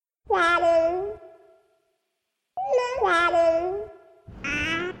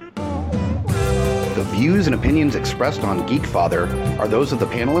views and opinions expressed on Geekfather are those of the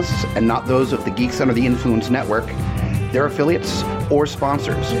panelists and not those of the Geeks Under the Influence Network, their affiliates, or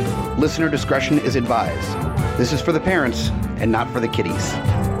sponsors. Listener discretion is advised. This is for the parents and not for the kiddies.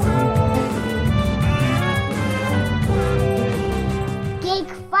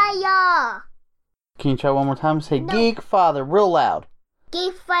 Geekfire! Can you try one more time? Say no. Geekfather real loud.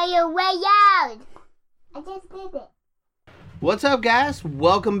 Geekfire way loud! I just did it. What's up, guys?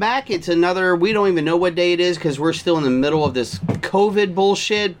 Welcome back. It's another, we don't even know what day it is because we're still in the middle of this COVID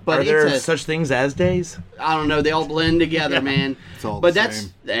bullshit. But are there such things as days? I don't know. They all blend together, man. It's all but the that's,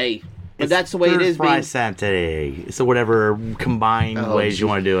 same. Hey, but that's the way it is. Fry Saturday. So whatever combined ways you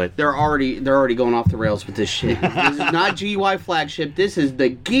want to do it. They're already going off the rails with this shit. This is not GUI flagship. This is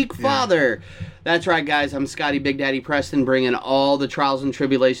the Geekfather. Yeah. That's right, guys. I'm Scotty Big Daddy Preston, bringing all the trials and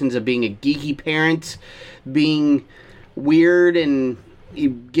tribulations of being a geeky parent, being weird and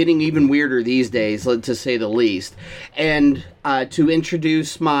getting even weirder these days, to say the least. And to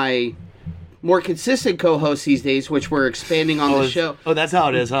introduce my more consistent co-host these days, which we're expanding on the show. Oh, that's how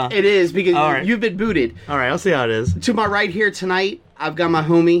it is, huh? It is, because you've been booted. All right, I'll see how it is. To my right here tonight, I've got my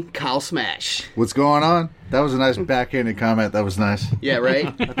homie, Kyle Smash. What's going on? That was a nice backhanded comment. That was nice. Yeah, right?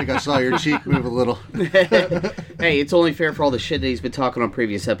 I think I saw your cheek move a little. Hey, it's only fair for all the shit that he's been talking on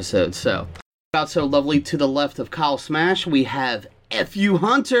previous episodes, so. About so lovely, to the left of Kyle Smash, we have F.U.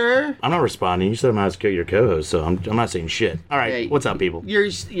 Hunter. I'm not responding. You said I'm not your co-host, so I'm not saying shit. All right, hey, what's up, people? You're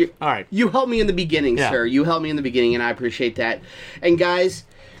all right. You helped me in the beginning, sir. You helped me in the beginning, and I appreciate that. And guys,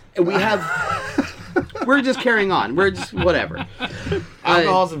 we have... We're just carrying on. We're just whatever.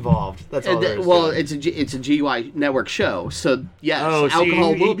 Alcohol's involved. That's all there is. Well, it's a GUI network show, so yes,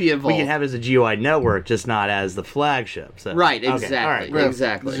 alcohol will be involved. We can have it as a GUI network, just not as the flagship. So. Right, exactly. Okay. All right.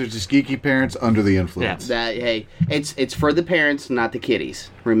 Exactly. These are just geeky parents under the influence. Yeah. Hey, it's for the parents, not the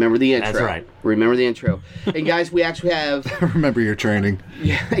kiddies. Remember the intro. That's right. Remember the intro. And guys, we actually have... Remember your training.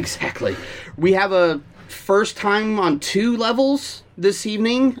 Yeah, exactly. We have a first time on 2 levels this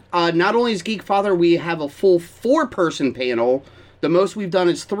evening. Not only is Geekfather, we have a full 4-person panel. The most we've done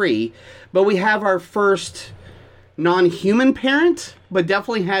is 3. But we have our first non-human parent, but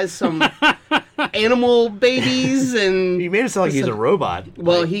definitely has some animal babies. And you made it sound like he's a robot.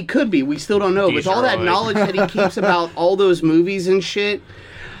 Well, he could be. We still don't know. With all that knowledge that he keeps about all those movies and shit...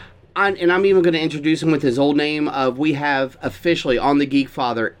 And I'm even going to introduce him with his old name of, we have officially on the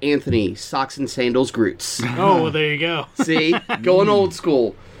Geekfather, Anthony Socks and Sandals Groots. Oh, well, there you go. See? Going old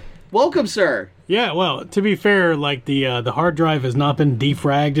school. Welcome, sir. Yeah, well, to be fair, like the hard drive has not been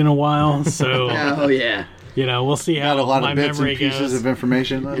defragged in a while, so... Oh, yeah. You know, we'll see how a lot my of bits memory and pieces goes. of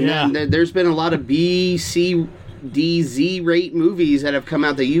information. Yeah. There's been a lot of B, C, D, Z rate movies that have come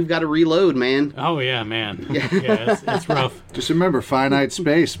out that you've got to reload, man. Oh, yeah, man. Yeah, it's rough. Just remember, finite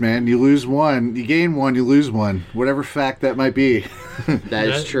space, man. You lose one, you gain one, you lose one. Whatever fact that might be. That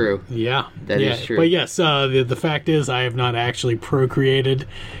is true. Yeah. That is true. But yes, the fact is I have not actually procreated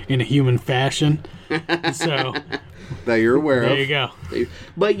in a human fashion. So... that you're aware of. There you go.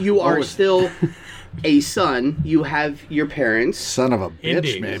 But you are still... a son. You have your parents. Son of a bitch,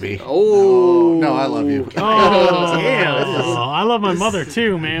 Indeed. maybe. Oh. No, I love you. Oh, yeah. I love my mother,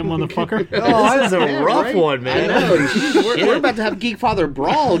 too, man, motherfucker. Oh, that's a rough one, man. I know. We're about to have Geekfather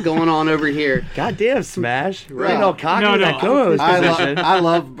Brawl going on over here. Goddamn, Smash. Right. No, cocky that co-host position. I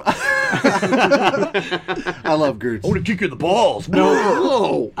love Groots. I want to kick you in the balls.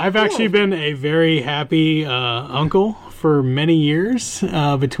 No, I've actually been a very happy uncle for many years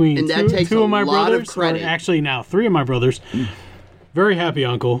between two of my brothers. Actually, now 3 of my brothers. Very happy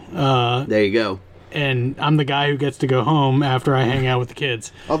uncle. There you go. And I'm the guy who gets to go home after I hang out with the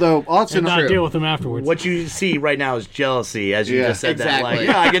kids. Although, also and not deal with them afterwards. What you see right now is jealousy, as you just said exactly. that.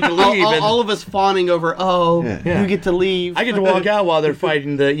 Like, I get to leave. all of us fawning over, you get to leave. I get to walk out while they're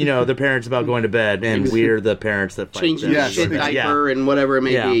fighting the parents about going to bed, and we're the parents that fight. Changing the shit diaper and whatever it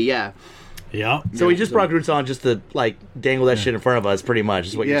may be, yeah. Yeah. So we just brought Groots on just to dangle that shit in front of us, pretty much,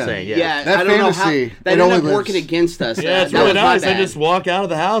 is what you're saying. Yeah. That I don't know how that ended up working against us. Yeah, it's really nice. I just walk out of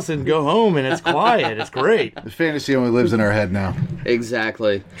the house and go home, and it's quiet. It's great. The fantasy only lives in our head now.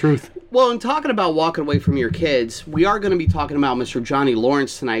 Exactly. Truth. Well, in talking about walking away from your kids, we are going to be talking about Mr. Johnny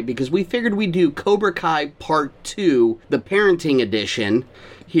Lawrence tonight because we figured we'd do Cobra Kai Part 2, the parenting edition.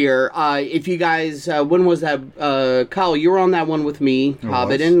 Here, if you guys, when was that? Kyle, you were on that one with me,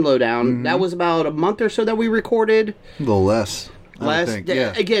 Hobbit and Lowdown. Mm-hmm. That was about a month or so that we recorded. A little less.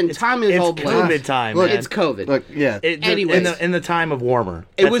 Again, time is all COVID time. Look, man. It's COVID. Look, yeah. Anyways, in the time of warmer.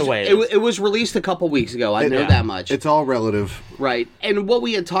 That's the way it was released a couple weeks ago. I know that much. It's all relative. Right. And what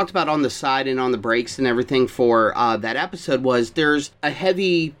we had talked about on the side and on the breaks and everything for that episode was there's a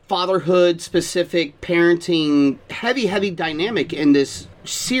heavy fatherhood-specific parenting, heavy dynamic in this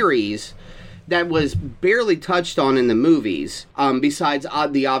series that was barely touched on in the movies, besides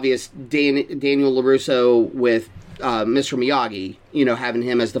the obvious Daniel LaRusso with Mr. Miyagi, having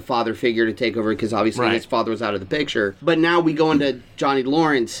him as the father figure to take over because obviously his father was out of the picture. But now we go into Johnny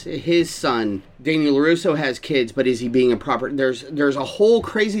Lawrence, his son. Daniel LaRusso has kids, but is he being a proper... There's a whole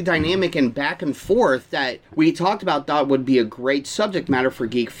crazy dynamic and back and forth that we talked about thought would be a great subject matter for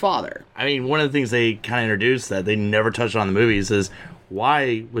Geekfather. I mean, one of the things they kind of introduced that they never touched on in the movies is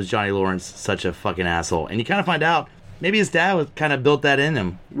why was Johnny Lawrence such a fucking asshole? And you kind of find out maybe his dad kind of built that in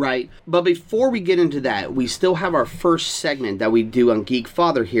him. Right. But before we get into that, we still have our first segment that we do on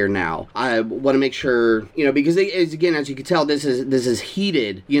Geekfather here now. I want to make sure, because as you can tell, this is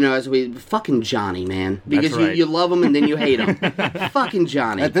heated, as we... Fucking Johnny, man. Because you love him and then you hate him. Fucking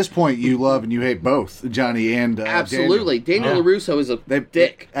Johnny. At this point, you love and you hate both Johnny and Absolutely. Daniel LaRusso is a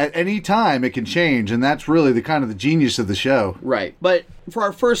dick. At any time, it can change, and that's really the kind of the genius of the show. Right. But for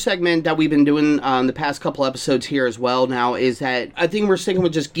our first segment that we've been doing the past couple episodes here as well now is that I think we're sticking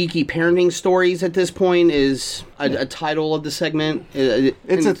with just geeky parenting stories at this point is a title of the segment.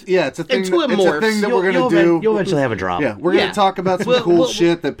 It's a thing. It's a thing that we're going to do. You'll eventually have a drop. Yeah, we're going to talk about some cool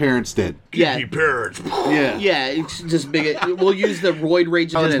shit that parents did. Geeky parents. Yeah, it's just big. We'll use the roid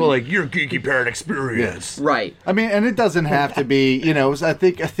rage. It's like your geeky parent experience. Yeah. Right. I mean, and it doesn't have to be. I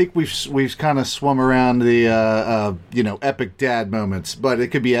think we've kind of swum around the epic dad moments, but it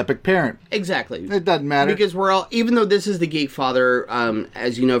could be epic parent. Exactly. It doesn't matter because we're all, even though this is the Geekfather,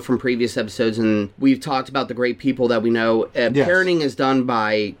 as you know from previous episodes, and we've talked about the great people that we know. Parenting is done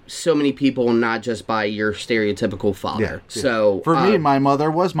by so many people, not just by your stereotypical father. Yeah. So for me, my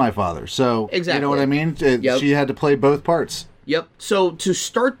mother was my father. So exactly. You know what I mean? She had to play both parts. Yep. So to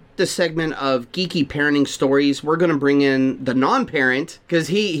start the segment of geeky parenting stories, we're going to bring in the non-parent because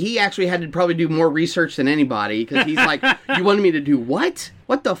he actually had to probably do more research than anybody because he's like, you wanted me to do what?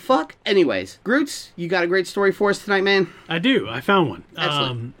 What the fuck? Anyways, Groots, you got a great story for us tonight, man? I do. I found one.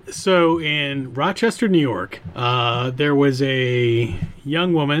 Excellent. So in Rochester, New York, there was a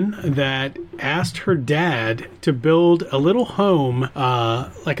young woman that asked her dad to build a little home,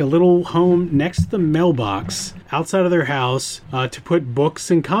 like a little home next to the mailbox outside of their house to put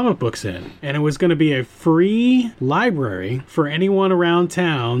books and comic books in. And it was going to be a free library for anyone around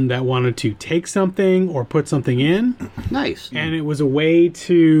town that wanted to take something or put something in. Nice. And it was a way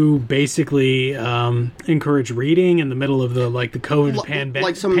to basically encourage reading in the middle of the COVID pandemic.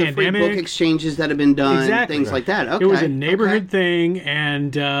 Like some of the free book exchanges that have been done, things like that. Okay. It was a neighborhood thing,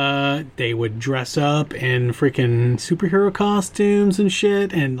 and they would dress up in freaking superhero costumes and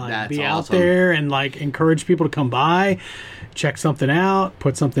shit, and be out there and encourage people to come by, check something out,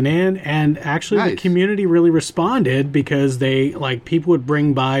 put something in, and actually the community really responded because they people would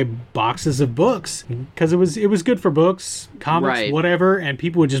bring by boxes of books because it was good for books, comics, whatever, and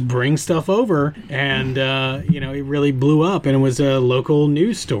people would just bring stuff over, and it really blew up, and it was a local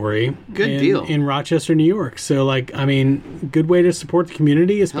news story. Good deal in Rochester, New York. So good way to support the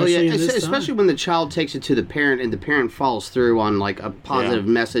community, especially in this especially when the child takes it to the parent and the parent follows through on a positive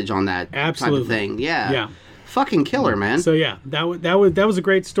message on that type of thing. Yeah. Fucking killer, man. So yeah, that was a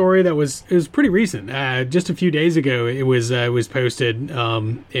great story. It was pretty recent. Just a few days ago, it was posted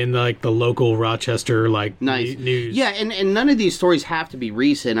in the local Rochester nice news. Yeah, and none of these stories have to be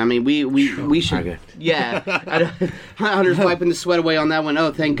recent. I mean, we should. Okay. Yeah, Hunter's wiping the sweat away on that one.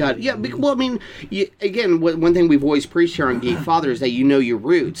 Oh, thank God. Yeah, well, I mean, again, one thing we've always preached here on Geekfather is that you know your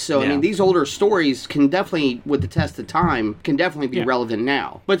roots. So I mean, these older stories can definitely, with the test of time, be relevant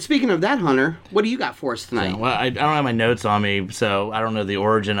now. But speaking of that, Hunter, what do you got for us tonight? Well, I don't have my notes on me, so I don't know the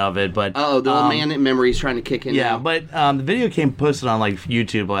origin of it, but... Oh, the old man in memory is trying to kick in now. But the video came posted on,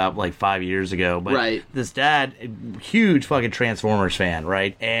 YouTube about 5 years ago, but this dad, huge fucking Transformers fan,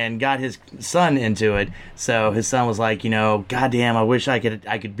 right? And got his son into it, so his son was like, goddamn, I wish I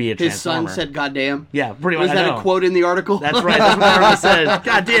could be a Transformer. His son said goddamn? Yeah, pretty much. Was that a quote in the article? That's right, that's what I said.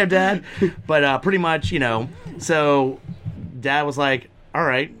 Goddamn, Dad. But pretty much, so Dad was like, all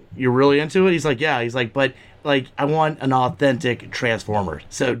right, you're really into it? He's like, yeah. He's like, but like, I want an authentic Transformer.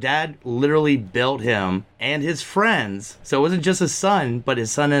 So Dad literally built him and his friends. So it wasn't just his son, but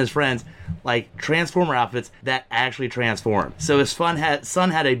his son and his friends, like, Transformer outfits that actually transform. So his son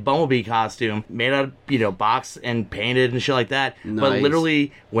had a Bumblebee costume made out of, box and painted and shit like that. Nice. But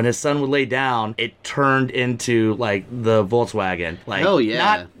literally, when his son would lay down, it turned into, like, the Volkswagen. Like, hell yeah.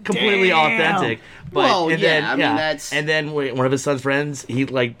 Not completely authentic. But, that's... And then one of his son's friends, he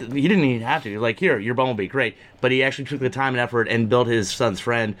didn't even have to. He was like, here, your Bumblebee, great. But he actually took the time and effort and built his son's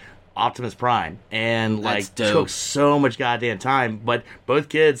friend Optimus Prime, and like took so much goddamn time. But both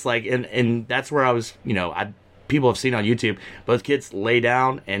kids, like, and that's where I was, people have seen on YouTube, both kids lay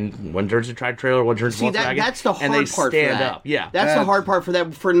down, and one turns to tractor trailer, one turns to Volkswagen. That's the hard and they part stand for that. Up. Yeah, that's the hard part for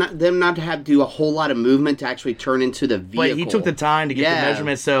that, them not to have to do a whole lot of movement to actually turn into the vehicle. But he took the time to get the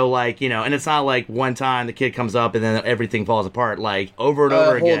measurements, so like, and it's not like one time the kid comes up and then everything falls apart. Like over and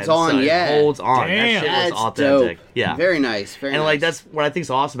over again, holds on. It holds on. Damn. That shit was authentic. Dope. Yeah, very nice. Very and nice. like that's what I think is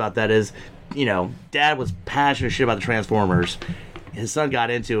awesome about that is, Dad was passionate shit about the Transformers. His son got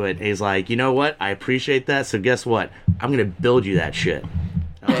into it, and he's like, you know what? I appreciate that, so guess what? I'm going to build you that shit.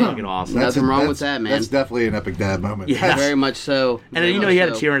 That was fucking awesome. Nothing wrong with that, man. That's definitely an epic dad moment. Yeah, very much so. And then, he had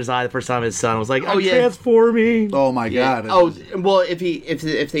a tear in his eye the first time his son was like, "Oh, transforming!" Oh my god! Oh well, if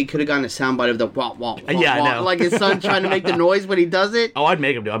they could have gotten a soundbite of the wah wah wah, I know. Like his son trying to make the noise when he does it. Oh, I'd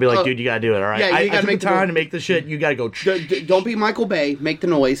make him do it. I'd be like, dude, you gotta do it. All right. Yeah, you gotta make the time to make the shit. You gotta go. Don't be Michael Bay. Make the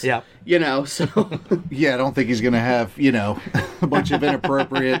noise. Yeah. So yeah, I don't think he's gonna have a bunch of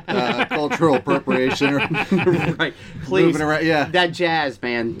inappropriate cultural appropriation or right. Please, moving around. Yeah, that jazz,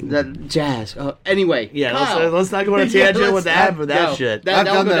 man. That jazz. Anyway, yeah. Let's not go on a tangent with that shit.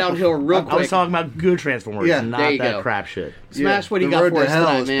 That'll go downhill real quick. I was talking about good Transformers, not that go. crap shit. Smash what you got for us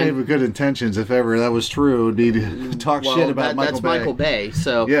tonight, man. Paved with good intentions. If ever that was true, it'd be to talk shit about Michael Bay. That's Michael Bay.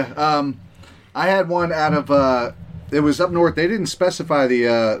 So yeah, I had one out of. It was up north. They didn't specify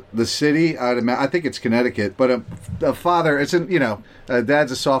the city. I think it's Connecticut. But a father, it's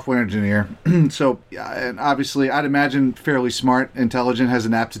dad's a software engineer. So, and obviously, I'd imagine fairly smart, intelligent, has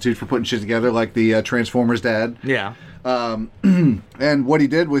an aptitude for putting shit together, like the Transformers dad. Yeah. And what he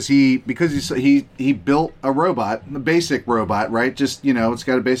did was he built a robot, a basic robot, right? Just it's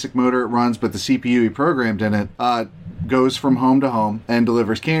got a basic motor, it runs, but the CPU he programmed in it goes from home to home and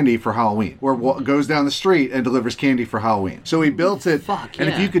delivers candy for Halloween, or goes down the street and delivers candy for Halloween. So he built it, and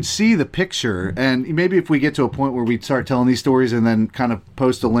if you could see the picture, and maybe if we get to a point where we start telling these stories and then kind of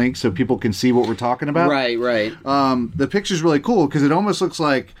post a link so people can see what we're talking about. Right. The picture's really cool because it almost looks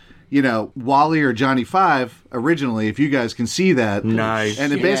like Wally or Johnny Five originally, if you guys can see that. Nice.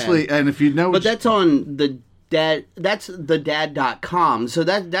 And it basically, and if you know, but that's on the Dad, that's thedad.com, so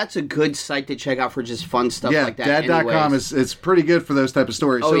that's a good site to check out for just fun stuff like that. Dad.com it's pretty good for those type of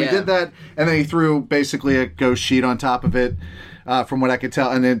stories. So he did that, and then he threw basically a ghost sheet on top of it, from what I could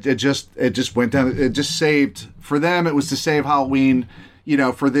tell, and it just went down. It just saved for them. It was to save Halloween,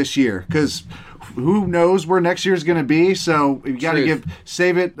 for this year, because who knows where next year's going to be. So you got to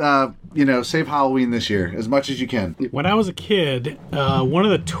save Halloween this year as much as you can. When I was a kid, one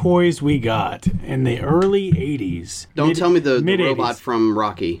of the toys we got in the early 80s. Don't tell me the robot from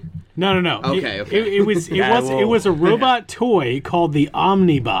Rocky. No. Okay. It was a robot toy called the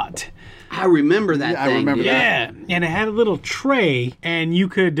Omnibot. I remember that thing. I remember that. Yeah, and it had a little tray, and you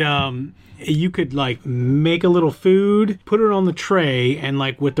could like make a little food, put it on the tray, and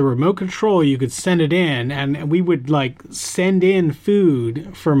like with the remote control you could send it in, and we would like send in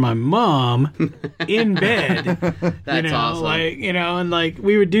food for my mom in bed. That's awesome. Like, and like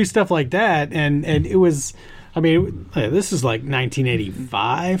we would do stuff like that, and it was, I mean, this is like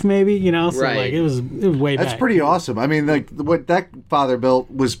 1985 maybe, so right. like it was way back. That's pretty awesome. I mean, like what that father built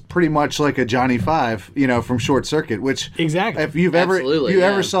was pretty much like a Johnny Five, from Short Circuit, which exactly. If you've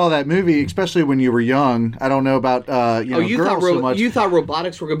ever saw that movie, especially when you were young, I don't know about girls so much. You thought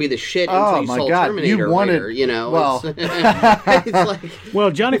robotics were going to be the shit until you saw Terminator later, Well, it's like,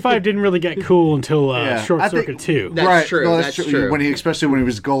 well, Johnny Five didn't really get cool until Short Circuit 2. That's true. No, that's true. Especially when he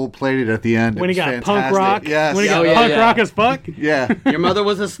was gold plated at the end. When he got fantastic. punk rock. Yes. When he got punk rock as fuck. Yeah. Your mother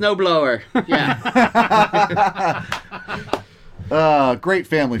was a snowblower. Yeah. Great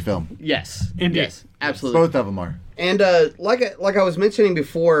family film. Yes. Indeed. Yes. Absolutely. Both of them are. And like I was mentioning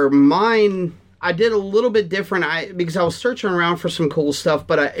before, mine I did a little bit different. Because I was searching around for some cool stuff,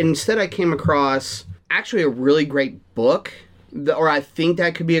 but instead I came across actually a really great book. Or I think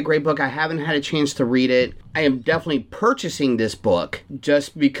that could be a great book. I haven't had a chance to read it. I am definitely purchasing this book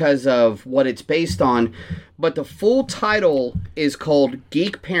just because of what it's based on. But the full title is called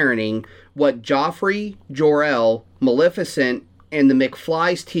Geek Parenting: What Joffrey, Jor-El, Maleficent, and the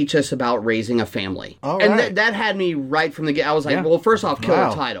McFlys teach us about raising a family. And that had me right from the get. I was like, well, first off,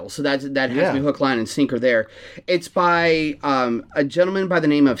 killer title. So that has me hook, line, and sinker there. It's by a gentleman by the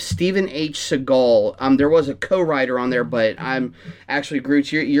name of Stephen H. Seagal. There was a co-writer on there, but I'm actually,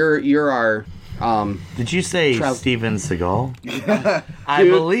 Groot, you're our... did you say Steven Seagal? I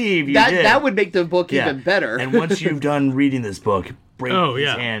believe you did. That would make the book even better. And once you've done reading this book, break his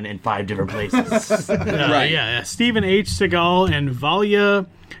hand in 5 different places. Right. Stephen H. Seagal and Valia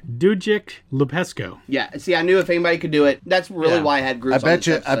Dujic Lupesco. Yeah, see, I knew if anybody could do it. That's really why I had Groot.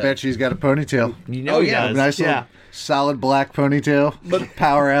 I bet she's got a ponytail. You know, he does. Nice little solid black ponytail. But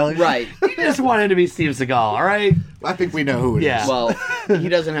Power Alley. Right. You just want him to be Steve Seagal, all right? I think we know who it is. Well, he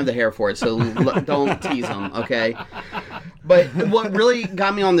doesn't have the hair for it, so don't tease him, okay? But what really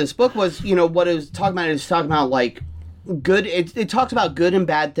got me on this book was, what it was talking about. It was talking about, like, good. It talks about good and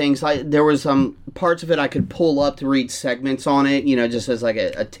bad things. Like, there was some parts of it I could pull up to read segments on it, just as like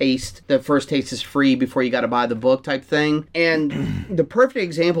a taste. The first taste is free before you got to buy the book type thing. And the perfect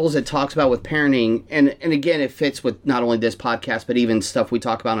examples it talks about with parenting, and again, it fits with not only this podcast, but even stuff we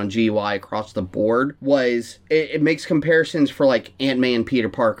talk about on GUI across the board, was it makes comparisons for like Aunt May and Peter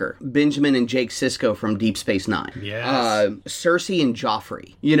Parker, Benjamin and Jake Sisko from Deep Space Nine, Cersei and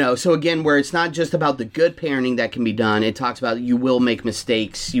Joffrey. So again, where it's not just about the good parenting that can be done, it talks about you will make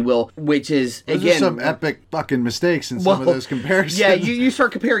mistakes, which is... Again, some epic fucking mistakes in some of those comparisons. Yeah, you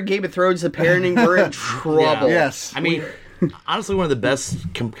start comparing Game of Thrones to parenting, we're in trouble. Yeah. Yes. I mean, honestly, one of the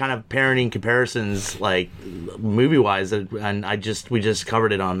best kind of parenting comparisons, like movie-wise, and we just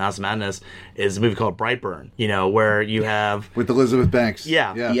covered it on Mouse of Madness, is a movie called Brightburn. Where you have with Elizabeth Banks.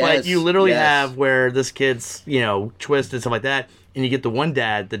 Yeah. Yes. But you literally have where this kid's twist and stuff like that. And you get the one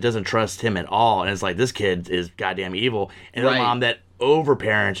dad that doesn't trust him at all, and it's like, this kid is goddamn evil. And the mom that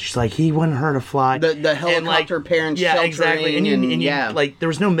overparents, she's like, he wouldn't hurt a fly. The helicopter parents, yeah, exactly. And you like, there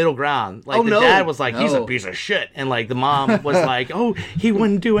was no middle ground. Like, dad was like, he's a piece of shit, and like the mom was like, oh, he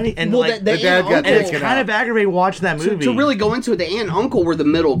wouldn't do anything. And like the dad got taken out. It's kind of aggravating watching that movie. To really go into it, the aunt and uncle were the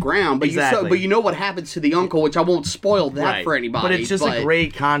middle ground, but exactly. you know what happens to the uncle, which I won't spoil that for anybody. But it's just a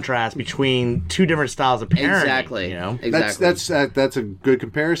great contrast between two different styles of parenting. Exactly. Exactly. That's a good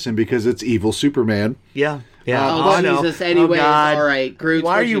comparison because it's evil Superman. Yeah. Jesus. Anyways, all right, Groot.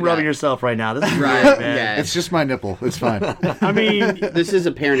 Why are you rubbing yourself right now? This is right. Man. It's just my nipple. It's fine. I mean, this is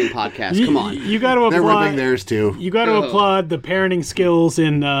a parenting podcast. Come on. You got to applaud. They're rubbing theirs too. You got to applaud the parenting skills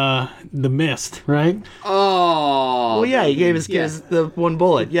in The Mist, right? Oh. Well, yeah, he gave his kids the one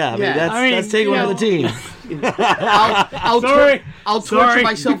bullet. Yeah, that's taking one for the team. I'll torture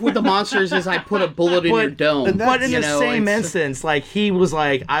myself with the monsters as I put a bullet in your dome. But in the same instance, like, he was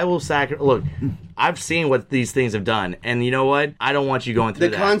like, I will sacrifice. Look, I've seen what these things have done, and you know what? I don't want you going through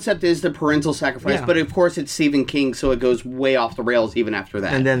that. The concept is the parental sacrifice, but of course it's Stephen King, so it goes way off the rails even after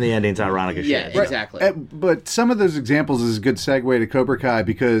that. And then the ending's ironic as shit. Yeah, exactly. But some of those examples is a good segue to Cobra Kai,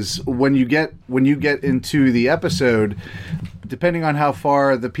 because when you get into the episode, depending on how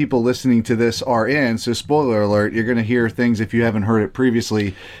far the people listening to this are in, so spoiler alert, you're going to hear things if you haven't heard it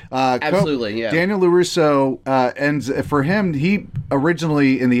previously. Absolutely, yeah. Daniel LaRusso ends, for him, he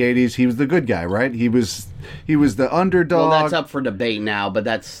originally in the 80s, he was the good guy, right? He was the underdog. Well, that's up for debate now, but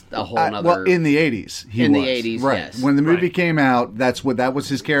that's a whole other... Well, in the 80s, he was. In the 80s, right. yes. When the movie came out, that was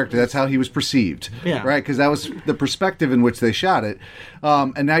his character. That's how he was perceived, right? Because that was the perspective in which they shot it.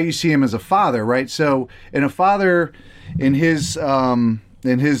 And now you see him as a father, right? So, in a father... In his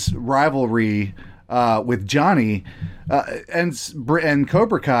rivalry with Johnny, and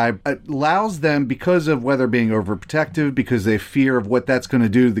Cobra Kai allows them, because of whether being overprotective, because they fear of what that's going to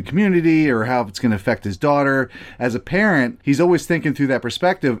do to the community or how it's going to affect his daughter. As a parent, he's always thinking through that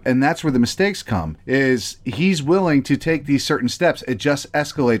perspective, and that's where the mistakes come. Is he's willing to take these certain steps? It just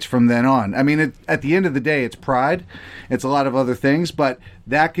escalates from then on. I mean, at the end of the day, it's pride, it's a lot of other things, but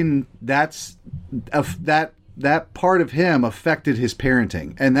that part of him affected his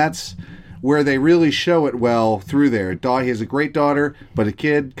parenting, and that's where they really show it well through there. He has a great daughter, but a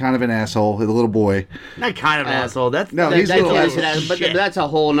kid, kind of an asshole, a little boy. Not kind of an asshole. He's a little asshole. But that's a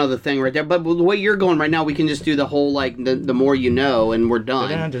whole other thing right there. But the way you're going right now, we can just do the whole, like, the more you know, and we're done.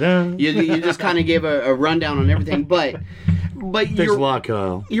 Da-dun, da-dun. You just kind of gave a rundown on everything, but you're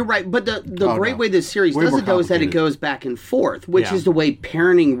right. But the great way this series does it, though, is that it goes back and forth, which is the way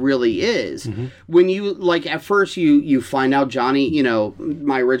parenting really is. Mm-hmm. When you, like, at first you find out Johnny,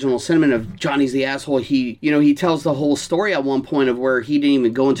 my original sentiment of Johnny's the asshole. He tells the whole story at one point of where he didn't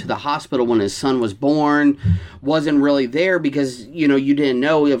even go into the hospital when his son was born, wasn't really there because, you didn't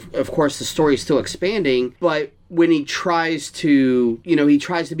know. Of course, the story is still expanding, but when he tries to, he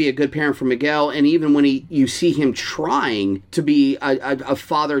tries to be a good parent for Miguel, and even when you see him trying to be a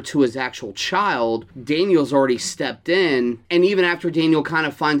father to his actual child, Daniel's already stepped in, and even after Daniel kind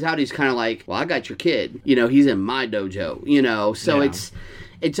of finds out, he's kind of like, well, I got your kid, he's in my dojo, so it's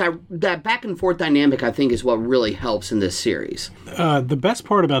that back and forth dynamic, I think, is what really helps in this series. The best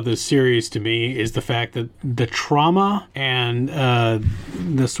part about this series to me is the fact that the trauma and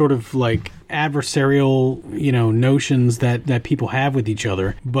the sort of like adversarial, notions that people have with each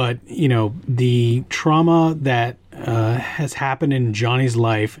other, but the trauma that has happened in Johnny's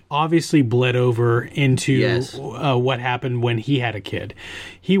life obviously bled over into what happened when he had a kid.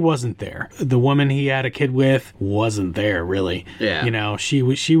 He wasn't there. The woman he had a kid with wasn't there, really. Yeah.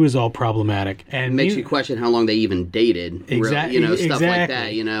 She was all problematic. And it makes you question how long they even dated. Exactly. Stuff like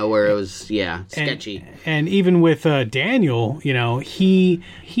that, where it was, sketchy. And even with Daniel, he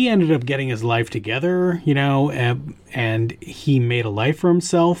ended up getting his life together, and he made a life for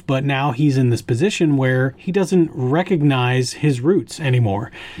himself, but now he's in this position where he doesn't recognize his roots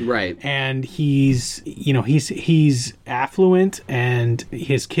anymore. Right. And he's affluent, and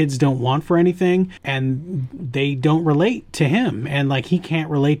his kids don't want for anything, and they don't relate to him, and like he can't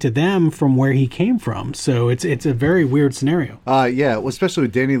relate to them from where he came from. So it's a very weird scenario. Especially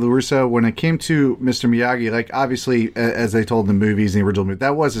with Danny LaRusso, when it came to Mr. Miyagi, like obviously as they told in the movies, in the original movie,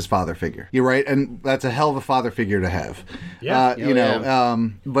 that was his father figure. You're right, and that's a hell of a father figure to have.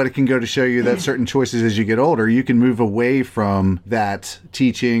 But it can go to show you that certain choices as you get older, you can move away from that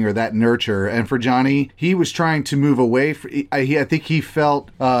teaching or that nurture. And for Johnny, he was trying to move away. I think he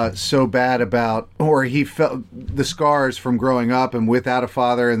felt so bad about, or he felt the scars from growing up and without a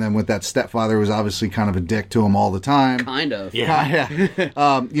father, and then with that stepfather who was obviously kind of a dick to him all the time. Kind of. Yeah.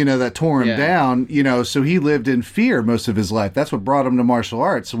 That tore him down, so he lived in fear most of his life. That's what brought him to martial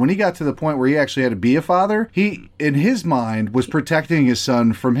arts. So when he got to the point where he actually had to be a father, he, in his mind, was protecting his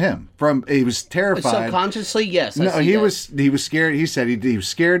son from him. He was terrified. Subconsciously, yes. He was scared. He said he was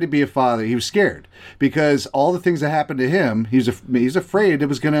scared to be a father. He was scared because all the things that happened to him, he's afraid it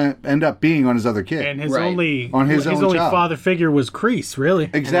was going to end up being on his other kid. And his only father figure was Kreese, really.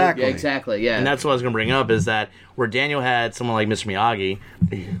 Exactly. Exactly. Yeah. And that's what I was going to bring up, is that where Daniel had someone like Mr. Miyagi,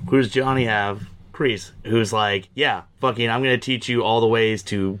 who's Johnny have? Kreese, who's like, I'm going to teach you all the ways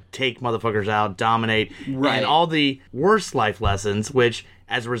to take motherfuckers out, dominate, and all the worst life lessons, which,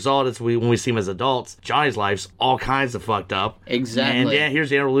 as a result, when we see him as adults, Johnny's life's all kinds of fucked up. Exactly. And here's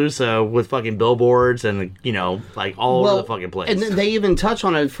Daniel LaRusso with fucking billboards and, all over the fucking place. And they even touch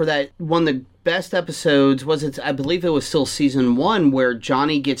on it for that one of the best episodes I believe it was still season 1, where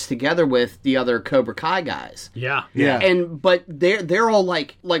Johnny gets together with the other Cobra Kai guys. Yeah. But they're all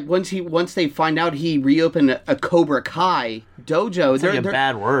like once they find out he reopened a Cobra Kai dojo, it's like a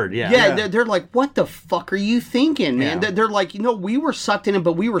bad word. They're like, what the fuck are you thinking, man? They're like, we were sucked in it,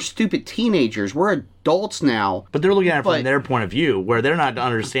 but we were stupid teenagers. We're adults now. But they're looking at it from their point of view, where they're not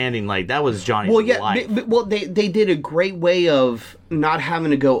understanding like that was Johnny's life. They did a great way of not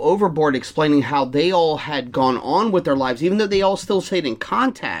having to go overboard explaining how they all had gone on with their lives, even though they all still stayed in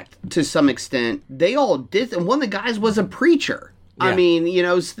contact to some extent. They all did, and one of the guys was a preacher. Yeah. I mean,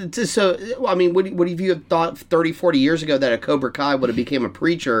 would you have thought 30, 40 years ago that a Cobra Kai would have became a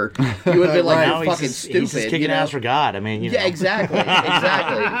preacher? You would have been like, you're fucking stupid. He's just kicking ass for God. I mean, Yeah, exactly.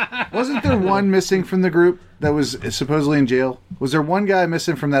 Wasn't there one missing from the group that was supposedly in jail? Was there one guy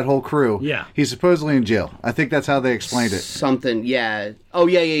missing from that whole crew? Yeah. He's supposedly in jail. I think that's how they explained it. Something, yeah. Oh,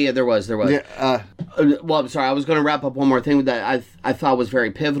 yeah, there was. Yeah, well, I'm sorry, I was going to wrap up one more thing that I thought was very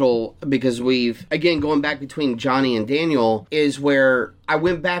pivotal, because going back between Johnny and Daniel, is where I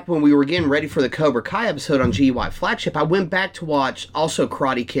went back when we were getting ready for the Cobra Kai episode on GUI Flagship. I went back to watch also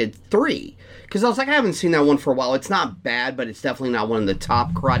Karate Kid 3. Because I was like, I haven't seen that one for a while. It's not bad, but it's definitely not one of the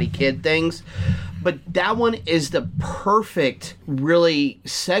top Karate Kid things. But that one is the perfect, really,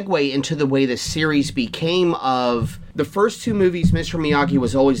 segue into the way the series became of... The first 2 movies, Mr. Miyagi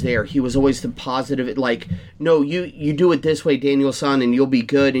was always there. He was always the positive, like, no, you do it this way, Daniel-san, and you'll be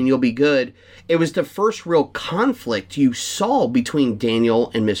good, and you'll be good. It was the first real conflict you saw between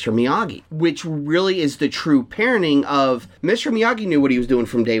Daniel and Mr. Miyagi, which really is the true parenting of... Mr. Miyagi knew what he was doing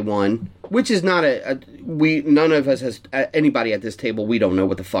from day one, which is not none of us has, anybody at this table, we don't know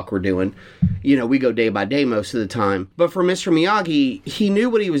what the fuck we're doing. We go day by day most of the time. But for Mr. Miyagi, he knew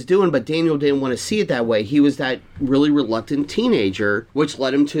what he was doing, but Daniel didn't want to see it that way. He was that really reluctant teenager, which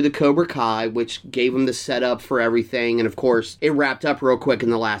led him to the Cobra Kai, which gave him the setup for everything. And of course, it wrapped up real quick in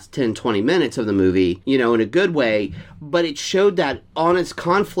the last 10, 20 minutes of the movie, in a good way. but it showed that honest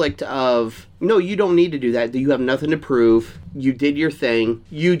conflict of, no, you don't need to do that. You have nothing to prove. You did your thing.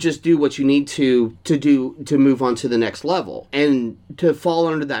 You just do what you need to do to move on to the next level. And to fall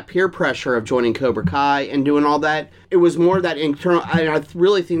under that peer pressure of joining Cobra Kai and doing all that, it was more of that internal. I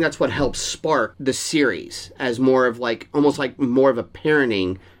really think that's what helped spark the series as more of like, almost like more of a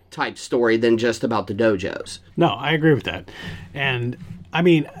parenting type story than just about the dojos. No, I agree with that. And I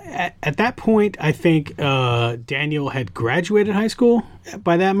mean, at that point, I think Daniel had graduated high school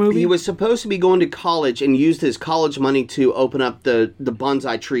by that movie. He was supposed to be going to college and used his college money to open up the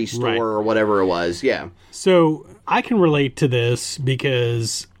bonsai tree store or whatever it was. Yeah. So I can relate to this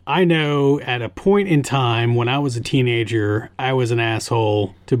because I know at a point in time when I was a teenager, I was an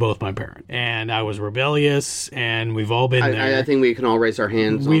asshole to both my parents. And I was rebellious, and we've all been there. I think we can all raise our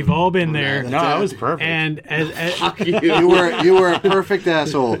hands. We've all been there. No, I was perfect. And you were a perfect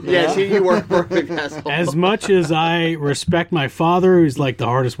asshole. Yes, you were a perfect asshole. As much as I respect my father, who's like the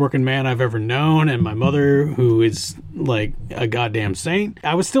hardest working man I've ever known, and my mother, who is like a goddamn saint,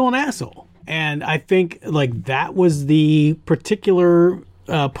 I was still an asshole. And I think like that was the particular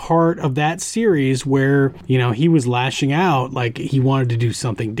part of that series where, you know, he was lashing out. Like he wanted to do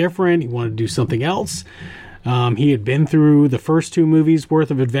something different. He wanted to do something else. He had been through the first 2 movies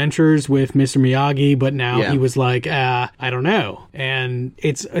worth of adventures with Mr. Miyagi, but now he was like, I don't know. And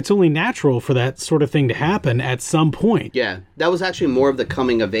it's only natural for that sort of thing to happen at some point. Yeah, that was actually more of the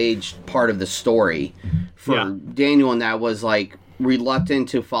coming of age part of the story for Daniel, and that was like reluctant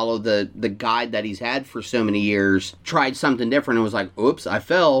to follow the guide that he's had for so many years, tried something different and was like, oops, I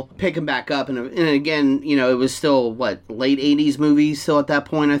fell, pick him back up. And again, you know, it was still, late 80s movies still at that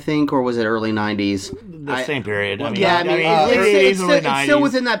point, I think, or was it early 90s? The same period. It's still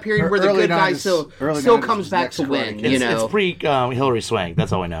within that period where the good guy still comes back to win, you know. It's pre-Hillary Swank,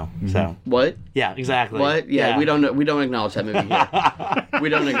 that's all I know. Mm-hmm. So What? Yeah, exactly. What? Yeah, we don't acknowledge that movie here. We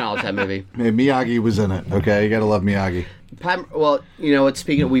don't acknowledge that movie. Hey, Miyagi was in it, okay? You gotta love Miyagi. Well, you know,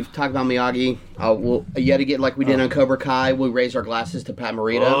 speaking of, we've talked about Miyagi. We'll yet again, like we did on Cobra Kai, we raise our glasses to Pat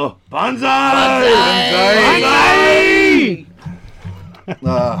Morita. Oh, Banzai!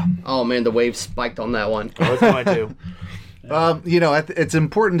 Oh man, the wave spiked on that one. That's my too. You know, it's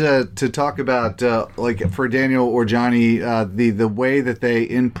important to talk about, like for Daniel or Johnny, the way that they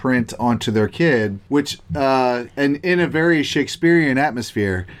imprint onto their kid, which and in a very Shakespearean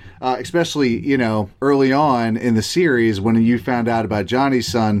atmosphere. Especially, you know, early on in the series when you found out about Johnny's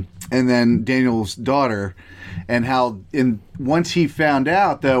son and then Daniel's daughter, and how once he found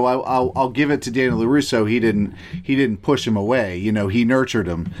out, though, I'll give it to Daniel LaRusso. He didn't push him away. You know, he nurtured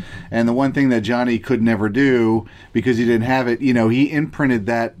him, and the one thing that Johnny could never do because he didn't have it, you know, he imprinted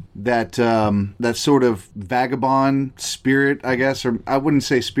that sort of vagabond spirit, I guess, or I wouldn't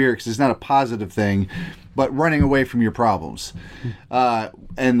say spirit because it's not a positive thing. But running away from your problems.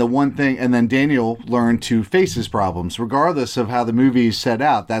 And the one thing, and then Daniel learned to face his problems, regardless of how the movie is set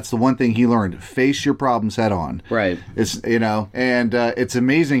out. That's the one thing he learned: face your problems head on. Right. It's, you know, and it's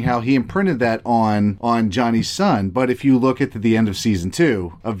amazing how he imprinted that on Johnny's son. But if you look at the end of season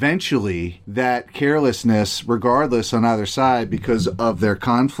 2, eventually that carelessness, regardless on either side, because of their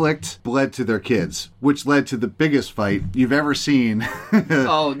conflict, led to their kids, which led to the biggest fight you've ever seen in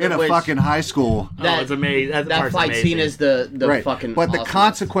a fucking high school. It's amazing. That fight scene is the right. fucking. But the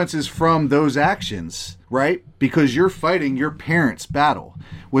consequences from those actions, right? Because you're fighting your parents' battle,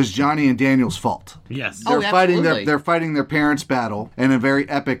 was Johnny and Daniel's fault. Yes, they're fighting their parents' battle in a very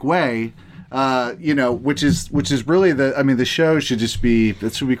epic way. You know, which is really the show should just be,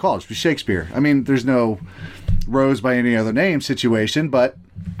 that's what we call it. It should be Shakespeare. I mean, there's no Rose by any other name situation, but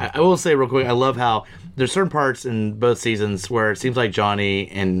I will say real quick, I love how there's certain parts in both seasons where it seems like Johnny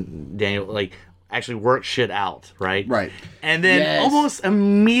and Daniel actually work shit out, right? Right. And then almost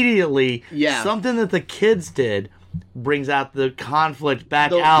immediately, something that the kids did brings out the conflict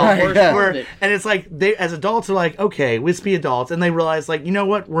back out. And it's like, they, as adults, are like, okay, let's be adults. And they realize, like, you know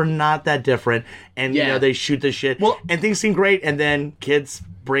what? We're not that different. And, you know, they shoot the shit. Well, and things seem great. And then kids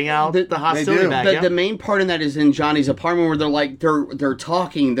bring out the hostility back. The main part in that is in Johnny's apartment where they're like, they're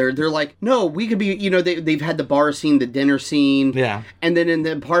talking. They're like, no, we could be, you know, they've had the bar scene, the dinner scene. Yeah. And then in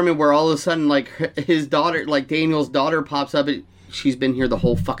the apartment where all of a sudden, like, his daughter, like Daniel's daughter pops up. She's been here the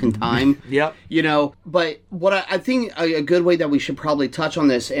whole fucking time. Yep. You know, but what I think a good way that we should probably touch on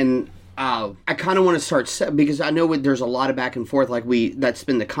this, and I kind of want to start, because I know there's a lot of back and forth, that's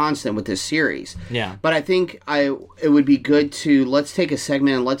been the constant with this series. Yeah. But I think it would be good to, let's take a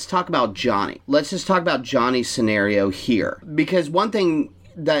segment and let's talk about Johnny. Let's just talk about Johnny's scenario here. Because one thing,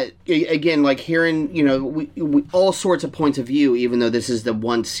 that again, like hearing, you know, we all sorts of points of view, even though this is the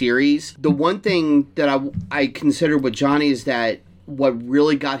one series. The one thing that I consider with Johnny is that what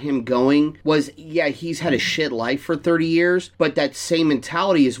really got him going was, yeah, he's had a shit life for 30 years, but that same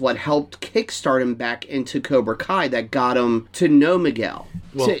mentality is what helped kickstart him back into Cobra Kai, that got him to know Miguel.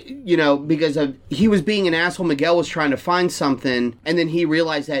 Well, you know, because he was being an asshole, Miguel was trying to find something, and then he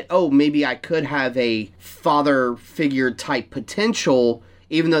realized that, oh, maybe I could have a father figure type potential,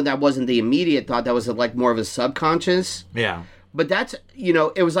 even though that wasn't the immediate thought, that was like more of a subconscious. Yeah. But that's, you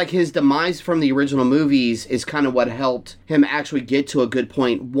know, it was like his demise from the original movies is kind of what helped him actually get to a good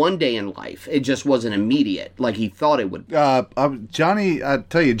point one day in life. It just wasn't immediate like he thought it would be. Johnny, I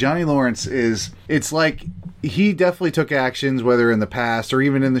tell you, Johnny Lawrence it's like he definitely took actions, whether in the past or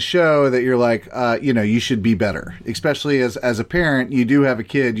even in the show, that you're like, you know, you should be better. Especially as a parent, you do have a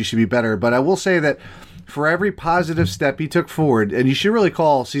kid, you should be better. But I will say that for every positive step he took forward, and you should really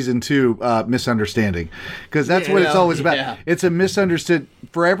call season 2 misunderstanding, because that's what it's always about. Yeah. It's a misunderstood.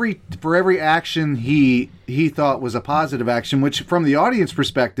 For every action he thought was a positive action, which from the audience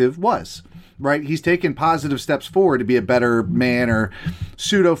perspective was. Right, he's taken positive steps forward to be a better man or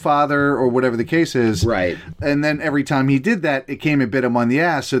pseudo father or whatever the case is. Right, and then every time he did that, it came and bit him on the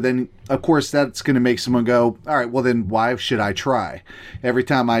ass. So then, of course, that's going to make someone go, "All right, well then, why should I try? Every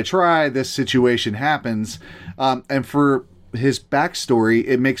time I try, this situation happens." And for his backstory,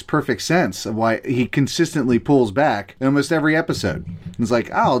 it makes perfect sense of why he consistently pulls back in almost every episode. It's like,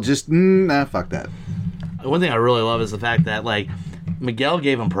 I'll just fuck that. One thing I really love is the fact that like Miguel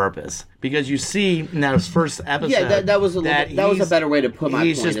gave him purpose, because you see in that first episode. Yeah, that was a better way to put my point.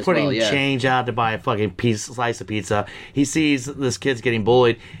 He's just putting change out to buy a fucking slice of pizza. He sees this kid's getting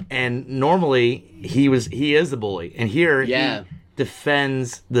bullied, and normally he is the bully, and here he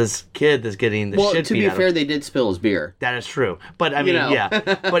defends this kid that's getting the shit beat out of him. Well, to be fair, they did spill his beer. That is true, but I mean,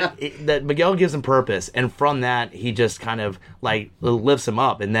 but that Miguel gives him purpose, and from that he just kind of like lifts him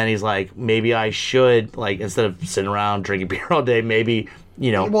up, and then he's like, maybe I should, like, instead of sitting around drinking beer all day, maybe,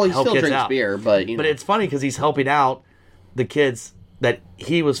 you know, well, he help still kids drinks out. Beer, but you know. But it's funny because he's helping out the kids that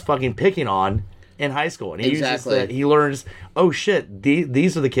he was fucking picking on in high school, and he uses that, he learns, oh shit,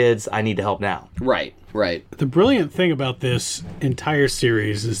 these are the kids I need to help now. Right. The brilliant thing about this entire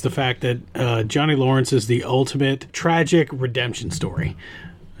series is the fact that Johnny Lawrence is the ultimate tragic redemption story.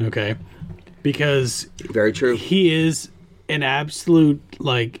 Okay, because very true. He is an absolute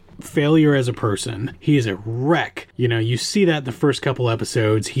like failure as a person. He is a wreck. You know, you see that in the first couple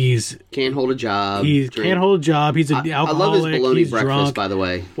episodes. He's can't hold a job. Can't hold a job. He's an alcoholic. I love his bologna breakfast, drunk. by the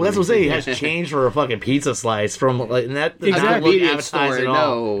way. Well, that's what I'm saying. He has change for a fucking pizza slice from like that. Exactly.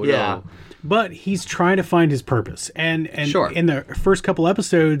 No. But he's trying to find his purpose, and sure. In the first couple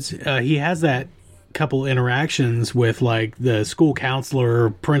episodes, he has that couple interactions with like the school counselor,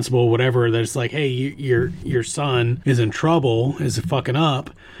 principal, whatever. That's like, hey, your son is in trouble, is fucking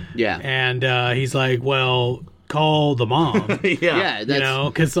up. Yeah, and he's like, well, call the mom. Yeah, you know,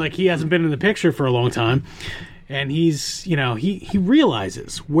 because like he hasn't been in the picture for a long time. And he's, you know, he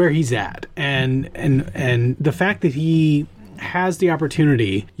realizes where he's at, and the fact that he has the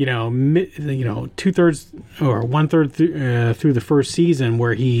opportunity, you know, 2/3 or 1/3 through the first season,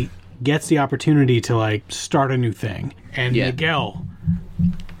 where he gets the opportunity to like start a new thing, and Miguel,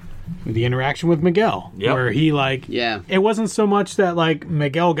 the interaction with Miguel, where he like, it wasn't so much that like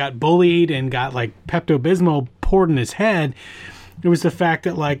Miguel got bullied and got like Pepto-Bismol poured in his head. It was the fact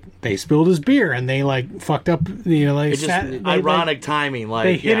that like they spilled his beer and they like fucked up, you know, like ironic timing, like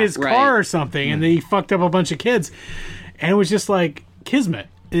they hit his car or something, and then he fucked up a bunch of kids. And it was just like kismet.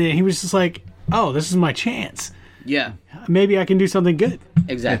 And he was just like, oh, this is my chance. Yeah. Maybe I can do something good.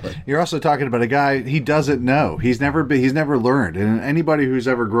 Exactly. You're also talking about a guy he doesn't know. He's never learned. And anybody who's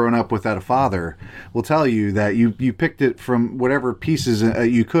ever grown up without a father will tell you that you picked it from whatever pieces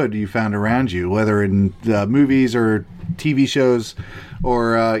you found around you, whether in movies or TV shows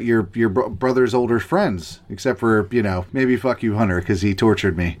or your brother's older friends, except for, you know, maybe fuck you, Hunter, because he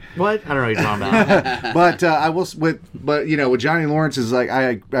tortured me. What? I don't know what you're talking about. But you know, what Johnny Lawrence is like,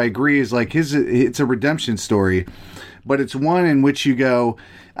 I agree, is like it's a redemption story, but it's one in which you go,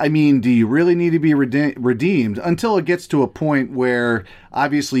 I mean, do you really need to be redeemed? Until it gets to a point where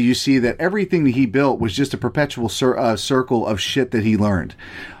obviously you see that everything that he built was just a perpetual circle of shit that he learned.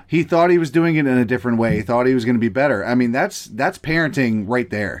 He thought he was doing it in a different way. He thought he was going to be better. I mean, that's parenting right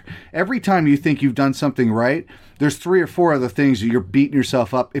there. Every time you think you've done something right, there's 3 or 4 other things that you're beating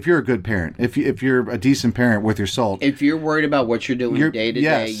yourself up. If you're a good parent, if you're a decent parent with your salt, if you're worried about what you're doing day to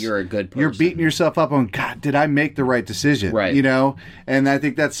day, you're a good person. You're beating yourself up on, God, did I make the right decision? Right. You know, and I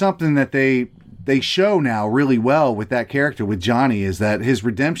think that's something that they they show now really well with that character, with Johnny, is that his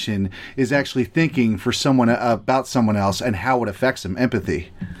redemption is actually thinking for someone about someone else and how it affects him, empathy.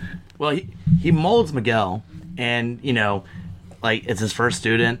 Well, he molds Miguel, and, you know, like, it's his first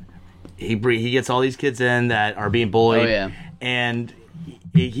student. He gets all these kids in that are being bullied. Oh, yeah. And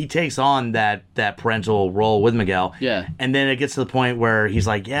he takes on that parental role with Miguel. Yeah. And then it gets to the point where he's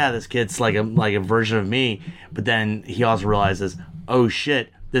like, yeah, this kid's like a version of me. But then he also realizes, oh,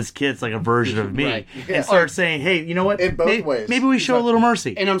 shit, this kid's like a version of me. Right. And starts saying, hey, you know what? In both ways. Maybe we show a little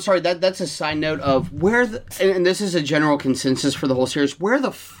mercy. And I'm sorry, that's a side note of and this is a general consensus for the whole series, where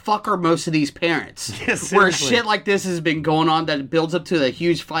the fuck are most of these parents? Yeah, where shit like this has been going on that builds up to the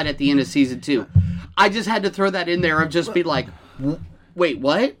huge fight at the end of season 2. I just had to throw that in there of just be like, wait,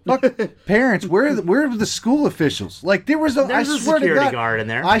 what? Fuck, parents, where are the school officials? Like, there's I swear security to God, guard in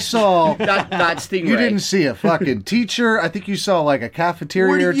there. I saw. not Stingray. You didn't see a fucking teacher. I think you saw like a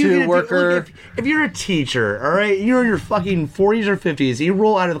cafeteria or two worker. Look, if you're a teacher, all right, you're in your fucking 40s or 50s, you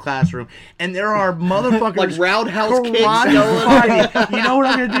roll out of the classroom, and there are motherfuckers like roundhouse kids fighting. You know what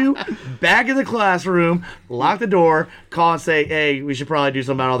I'm gonna do? Back in the classroom, lock the door, call and say, "Hey, we should probably do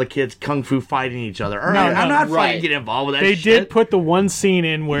something about all the kids kung fu fighting each other." All right, I'm not fighting. Get involved with that. They shit. did put the one scene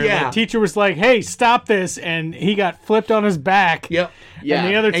in where the teacher was like, "Hey, stop this," and he got flipped on his back. Yep. Yeah.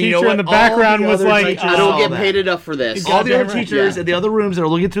 And the other teacher in the background was like, "I don't get paid enough for this." All the other teachers in the other rooms that are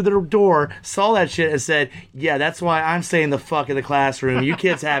looking through their door saw that shit and said, "Yeah, that's why I'm staying the fuck in the classroom. You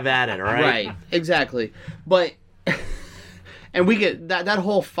kids have at it, all right?" Right. Exactly. But. And we get that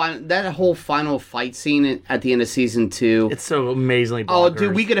whole final fight scene at the end of season 2. It's so amazingly bonkers. Oh,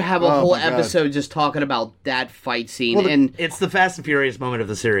 dude, we could have a whole episode just talking about that fight scene. Well, and it's the Fast and Furious moment of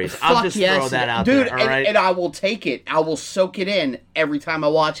the series. I'll just throw that out dude, there, all right? And I will take it. I will soak it in every time I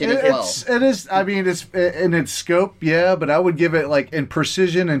watch it as well. It is. I mean, it's in its scope, yeah, but I would give it like in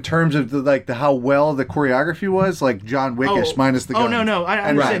precision in terms of the how well the choreography was, like John Wickish minus the gun. Oh no, I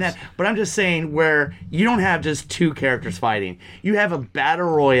understand that, but I'm just saying where you don't have just two characters fighting. You have a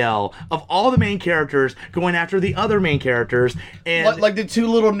battle royale of all the main characters going after the other main characters, and like the two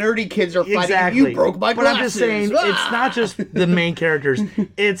little nerdy kids are fighting. Exactly. You broke my glasses. But I'm just saying, it's not just the main characters.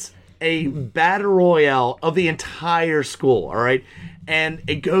 It's a battle royale of the entire school. All right, and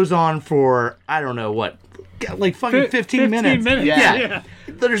it goes on for I don't know what, like fucking 15 minutes. Yeah.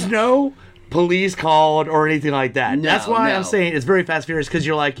 There's no police called or anything like that. No, that's why I'm saying it's very Fast Furious, because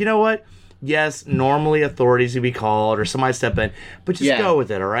you're like, you know what? Yes, normally authorities would be called or somebody step in, but just go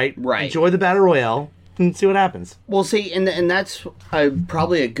with it, all right? Right. Enjoy the battle royale and see what happens. Well, see, and that's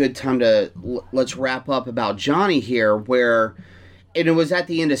probably a good time to let's wrap up about Johnny here, where and it was at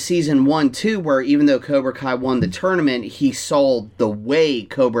the end of season 1 too, where even though Cobra Kai won the tournament, he saw the way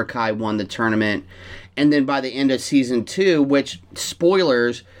Cobra Kai won the tournament, and then by the end of season 2, which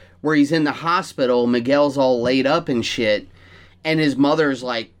spoilers, where he's in the hospital, Miguel's all laid up and shit, and his mother's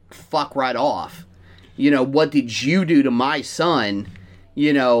like, fuck right off. You know, what did you do to my son?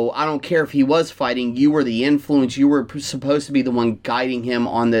 You know, I don't care if he was fighting. You were the influence. You were supposed to be the one guiding him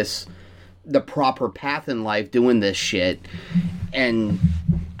on the proper path in life, doing this shit. And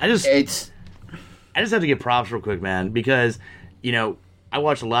I just have to give props real quick, man, because, you know, I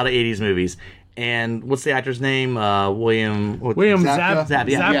watched a lot of 80s movies. And what's the actor's name? William Zabka.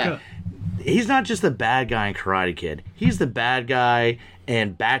 Yeah. He's not just the bad guy in Karate Kid. He's the bad guy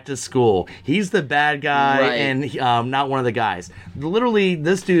in Back to School. He's the bad guy and not one of the guys. Literally,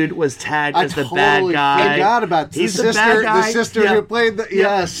 this dude was tagged as the bad guy. I forgot about He's the bad guy. The sister who played the...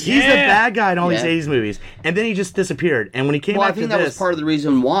 Yes. He's the bad guy in all these 80s movies. And then he just disappeared. And when he came back to this... I think that was part of the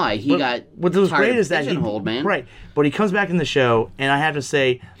reason why he got what was great is that pigeonholed, man. Right. But he comes back in the show, and I have to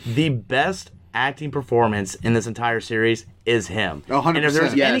say, the best acting performance in this entire series is him. 100%. And if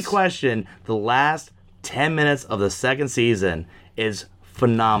there's any question, the last 10 minutes of the second season is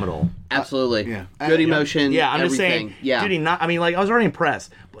phenomenal. Absolutely. Good emotion. Yeah, I'm everything. just saying, dude, I was already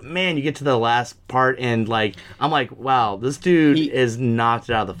impressed. But man, you get to the last part and I'm like, wow, this dude is knocked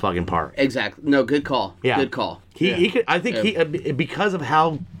it out of the fucking park. Exactly. No, good call. Yeah. Good call. He could, I think he because of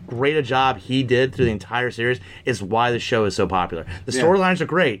how great a job he did through the entire series is why the show is so popular. The storylines are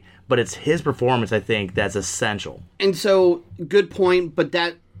great, but it's his performance, I think, that's essential. And so, good point, but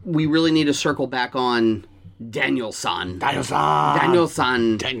that we really need to circle back on Daniel-san.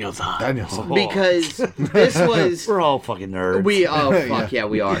 Daniel-san. Because this was... We're all fucking nerds. We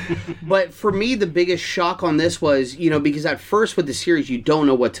are. But for me, the biggest shock on this was, because at first with the series, you don't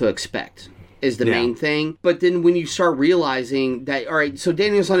know what to expect. Is the main thing. But then when you start realizing that, all right, so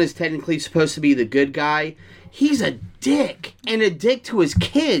Daniel-san is technically supposed to be the good guy, he's a dick. And a dick to his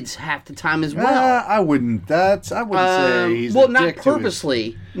kids half the time as well. I wouldn't say he's a dick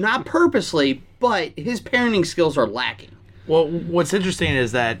not purposely, but his parenting skills are lacking. Well, what's interesting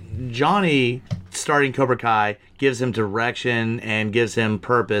is that Johnny starting Cobra Kai gives him direction and gives him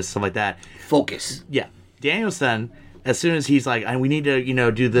purpose, stuff like that. Focus. Yeah. Danielson, as soon as he's like, we need to,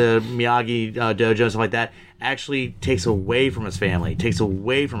 do the Miyagi dojo and stuff like that, actually takes away from his family, takes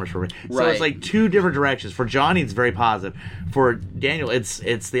away from his purpose. So Right. it's like two different directions. For Johnny, it's very positive. For Daniel, it's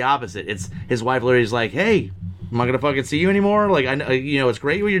the opposite. It's his wife literally is like, hey, am I going to fucking see you anymore? Like, I know, it's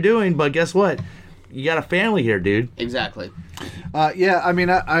great what you're doing, but guess what? You got a family here, dude. Exactly. Yeah, I mean,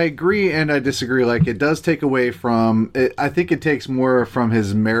 I agree and I disagree. Like, it does take away from... I think it takes more from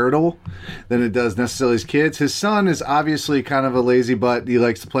his marital than it does necessarily his kids. His son is obviously kind of a lazy butt. He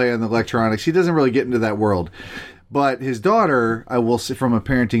likes to play on the electronics. He doesn't really get into that world. But his daughter, I will say from a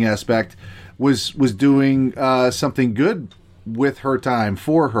parenting aspect, was doing something good with her time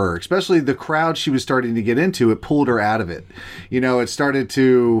for her, especially the crowd she was starting to get into. It pulled her out of it. It started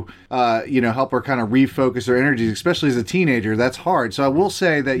to help her kind of refocus her energies, especially as a teenager. That's hard. So I will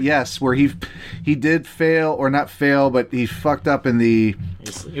say that yes, where he did fail, or not fail, but he fucked up in the...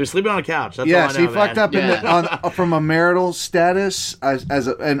 He was sleeping on a couch. That's yes, all I know, he fucked up Yeah. From a marital status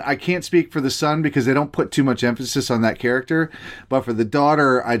and I can't speak for the son because they don't put too much emphasis on that character, but for the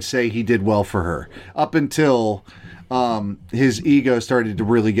daughter, I'd say he did well for her up until his ego started to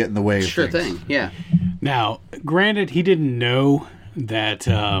really get in the way of Sure things. thing, yeah. Now, granted, he didn't know that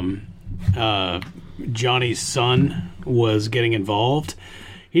Johnny's son was getting involved.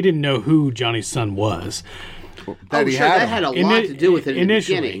 He didn't know who Johnny's son was. That had a lot to do with it in the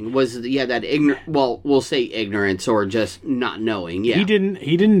initially. beginning. Was that ignorant? Well, we'll say ignorance or just not knowing. Yeah, He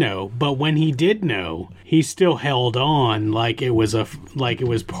didn't know, but when he did know, he still held on like it was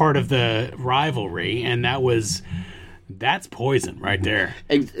part of the rivalry, and that's poison right there.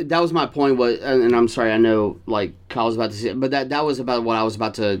 That was my point. And I'm sorry, I know like Kyle was about to say it, but that was about what I was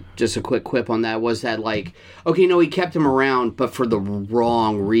about to, just a quick quip on that, was that like, okay, no, he kept him around, but for the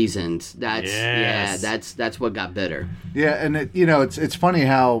wrong reasons. That's what got bitter. Yeah, and it's funny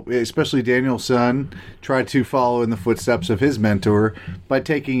how, especially Daniel's son, tried to follow in the footsteps of his mentor by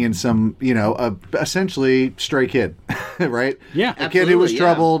taking in some, essentially stray kid, right? Yeah, a kid who was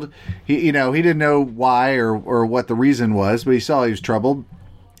troubled. He didn't know why or what the reason was, but he saw he was troubled.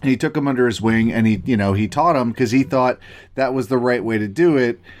 And he took him under his wing, and he taught him because he thought that was the right way to do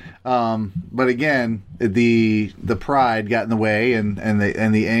it. But again, the pride got in the way, and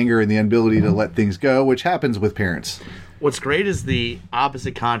the anger and the inability to let things go, which happens with parents. What's great is the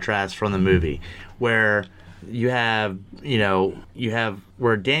opposite contrast from the movie, where you have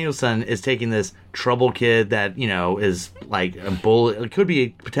where Danielson is taking this troubled kid that is like a bully, it could be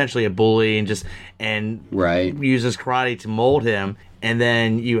potentially a bully, and right, uses karate to mold him. And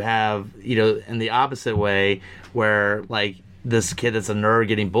then you have, in the opposite way, where, like, this kid that's a nerd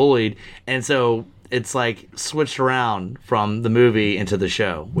getting bullied. And so it's, like, switched around from the movie into the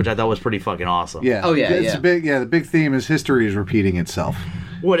show, which I thought was pretty fucking awesome. Yeah. Oh, yeah, it's the big theme is history is repeating itself.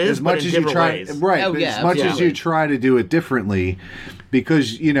 What is, as much as you try, ways. right? Oh, yeah, as much absolutely. as you try to do it differently,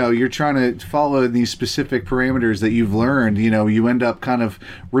 because you're trying to follow these specific parameters that you've learned. You end up kind of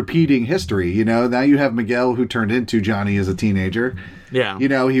repeating history. Now you have Miguel, who turned into Johnny as a teenager. Yeah.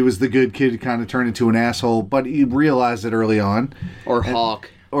 He was the good kid, kind of turned into an asshole, but he realized it early on. Hawk.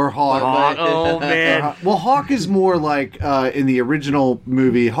 Or Hawk. Hawk. Oh, man. Well, Hawk is more like, in the original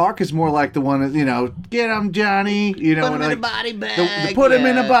movie, Hawk is more like the one that, get him, Johnny. Put him in a body bag. Put him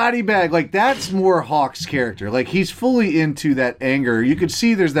in a body bag. Like, that's more Hawk's character. Like, he's fully into that anger. You could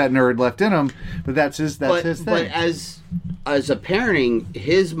see there's that nerd left in him, but that's his thing. But as a parenting,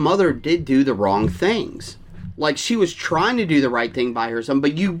 his mother did do the wrong things. Like, she was trying to do the right thing by her son,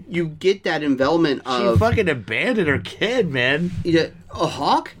 but you get that envelopment of... She fucking abandoned her kid, man. Yeah, a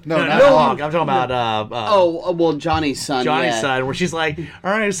Hawk? No, not Hawk. I'm talking about... well, Johnny's son. Johnny's son, where she's like,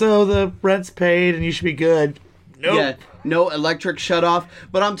 all right, so the rent's paid and you should be good. Nope. Yeah, no electric shut off.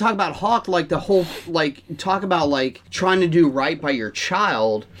 But I'm talking about Hawk, like the whole... Like, talk about, like, trying to do right by your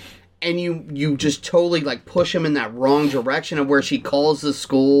child... And you just totally like push him in that wrong direction of where she calls the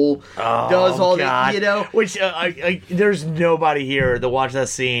school, does all that, Which there's nobody here to watch that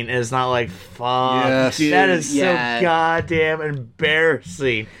scene and it's not like, fuck, yes. Dude, that is so goddamn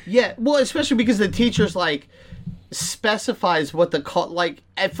embarrassing. Yeah, well, especially because the teacher's like specifies what the call. Like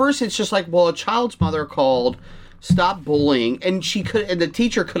at first, it's just like, well, a child's mother called. Stop bullying, and the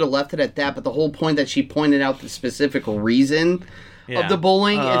teacher could have left it at that. But the whole point that she pointed out the specific reason. Of the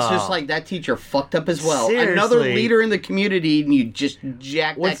bullying, it's just like that teacher fucked up as well. Seriously. Another leader in the community, and you just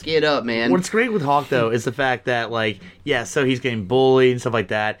jack that kid up, man. What's great with Hawk, though, is the fact that, like, so he's getting bullied and stuff like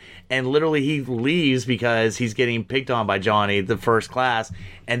that, and literally he leaves because he's getting picked on by Johnny, the first class,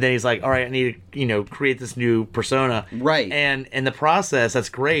 and then he's like, all right, I need to create this new persona. Right. And in the process, that's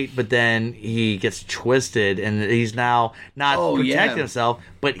great, but then he gets twisted, and he's now not protecting himself,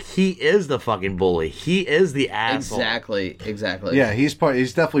 but he is the fucking bully. He is the asshole. Exactly. Yeah, he's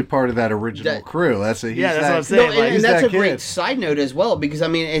definitely part of that original crew. That's what I'm No, saying. and that's a great side note as well, because I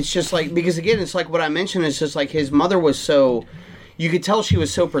mean, it's just like, because again, it's like what I mentioned. It's just like his mother was so, you could tell she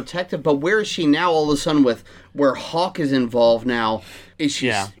was so protective, but where is she now? All of a sudden, with where Hawk is involved now, is she?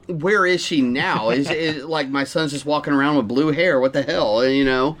 Yeah. Where is she now? Is like my son's just walking around with blue hair? What the hell?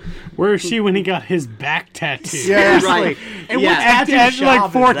 Where is she when he got his back tattoo? Yeah, right. And at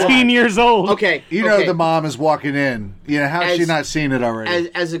like 14 years old. Okay, the mom is walking in. How is she not seeing it already?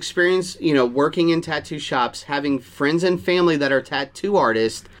 As experience, working in tattoo shops, having friends and family that are tattoo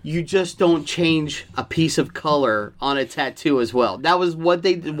artists, you just don't change a piece of color on a tattoo as well. That was what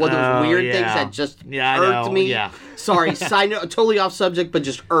they did. One of those weird things that just irked me. Yeah. Sorry, side note, totally off subject, but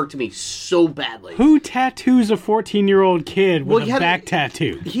just irked me so badly. Who tattoos a 14-year-old kid with a back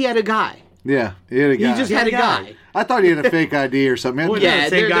tattoo? He had a guy. Yeah, he had a guy. He just had a guy. I thought he had a fake ID or something. The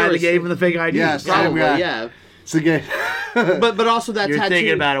same guy that gave him the fake ID. Yeah, probably, yeah. It's a gay. but also that You're tattoo. You're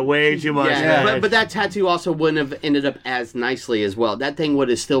thinking about it way too much. Yeah. But that tattoo also wouldn't have ended up as nicely as well. That thing would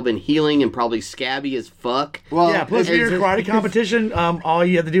have still been healing and probably scabby as fuck. Well, yeah. Plus, in your karate competition, all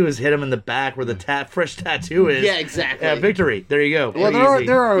you have to do is hit him in the back where the fresh tattoo is. Yeah, exactly. Victory. There you go. Well,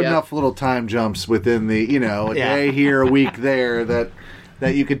 there are enough little time jumps within the a day here, a week there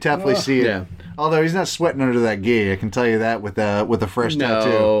that you could definitely see it. Yeah. Although he's not sweating under that gi, I can tell you that with a fresh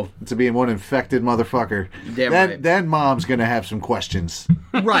tattoo. To be one infected motherfucker. Then mom's gonna have some questions.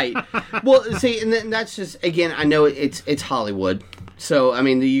 Right. Well, see, and that's just, again, I know it's Hollywood, so I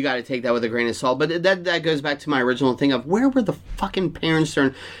mean you got to take that with a grain of salt. But that goes back to my original thing of where were the fucking parents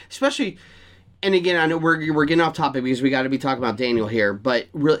during, especially. And again, I know we're getting off topic because we got to be talking about Daniel here, but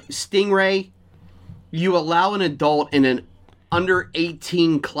really, Stingray, you allow an adult in an under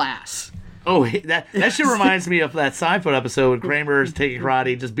 18 class. Oh, that shit reminds me of that Seinfeld episode when Kramer's taking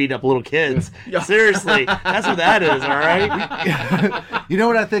karate, just beating up little kids. Seriously, that's what that is, all right? You know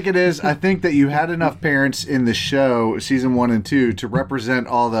what I think it is? I think that you had enough parents in the show, season 1 and 2, to represent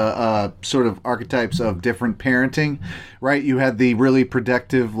all the sort of archetypes of different parenting, right? You had the really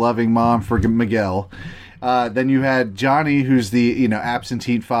protective, loving mom for Miguel. Then you had Johnny, who's the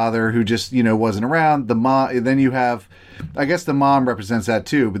absentee father who just wasn't around. The mom. Then you have, I guess the mom represents that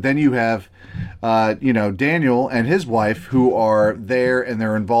too. But then you have, Daniel and his wife who are there and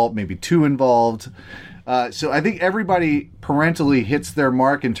they're involved, maybe too involved. So I think everybody parentally hits their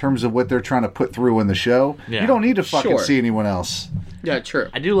mark in terms of what they're trying to put through in the show. Yeah. You don't need to fucking see anyone else. Yeah, true.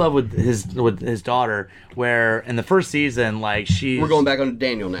 I do love with his daughter, where in the first season, like we're going back on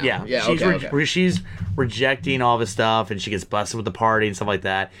Daniel now. Yeah, she's rejecting all of his stuff, and she gets busted with the party and stuff like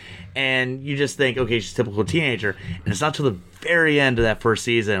that. And you just think, okay, she's a typical teenager, and it's not till the very end of that first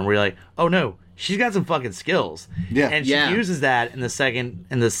season where you're like, oh no, she's got some fucking skills. Yeah, and she uses that in the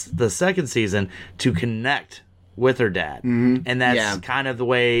second season to connect with her dad. Mm-hmm. And that's kind of the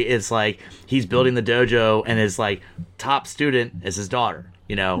way it's like he's building the dojo and his like top student is his daughter,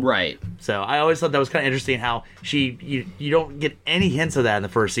 Right. So I always thought that was kind of interesting how you don't get any hints of that in the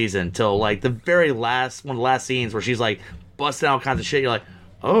first season until like the very last, one of the last scenes where she's like busting out all kinds of shit. You're like,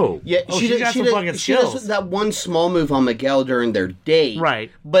 she's got some fucking skills. She does that one small move on Miguel during their date. Right.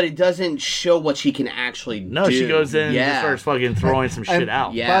 But it doesn't show what she can actually do. No, she goes in and just starts fucking throwing some shit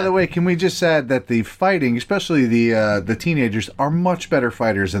out. Yeah. By the way, can we just add that the fighting, especially the teenagers, are much better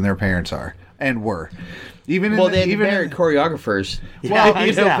fighters than their parents are and were. They had married choreographers.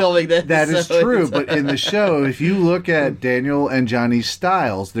 Filming this. That is true, but in the show, if you look at Daniel and Johnny's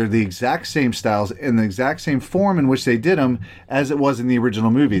styles, they're the exact same styles in the exact same form in which they did them as it was in the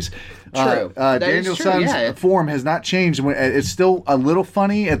original movies. True. Daniel's son's form has not changed. It's still a little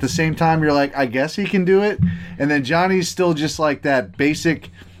funny. At the same time, you're like, I guess he can do it. And then Johnny's still just like that basic,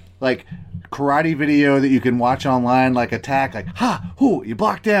 like, karate video that you can watch online, like attack, like you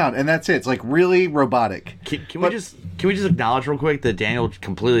block down, and that's it. It's like really robotic. Can we just acknowledge real quick that Daniel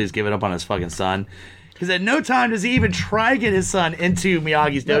completely has given up on his fucking son? Because at no time does he even try to get his son into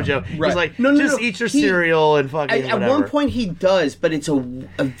Miyagi's dojo. Right. He's like, eat your cereal and fucking whatever. At one point he does, but it's a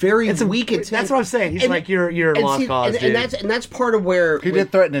very weak attempt. That's what I'm saying. He's like, you're a lost cause, dude. And that's part of where... He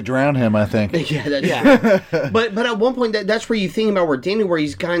did threaten to drown him, I think. Yeah, that's true. But at one point, that's where you think about where Daniel, where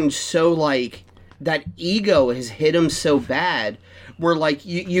he's gotten so, like, that ego has hit him so bad, where, like,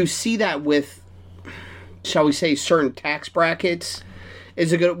 you see that with, shall we say, certain tax brackets...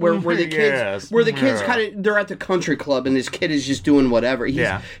 Is a good where the kids kind of they're at the country club and this kid is just doing whatever.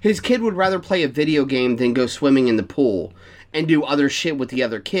 His kid would rather play a video game than go swimming in the pool. and do other shit with the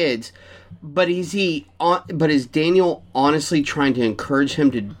other kids. But is Daniel honestly trying to encourage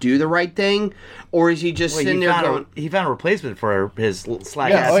him to do the right thing, or is he just sitting there going? He found a replacement for his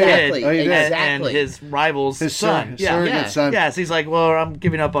slack ass kid, and his rival's son. Son. Yeah, so he's like, well, I'm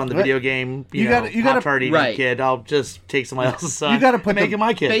giving up on the video game. You got a kid. I'll just take somebody else's son. You got to make him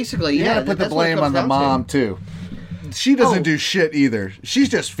my kid. Basically, you got to put the blame on the mom too. She doesn't do shit either. She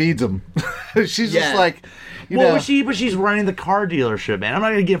just feeds him. She's just like. But she's running the car dealership, man. I'm not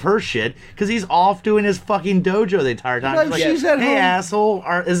gonna give her shit because he's off doing his fucking dojo the entire time. No, she's at home. Hey, asshole,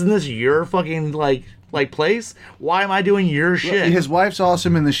 isn't this your fucking like place? Why am I doing your shit? His wife's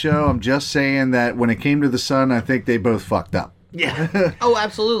awesome in the show. I'm just saying that when it came to the son, I think they both fucked up. Yeah. Oh,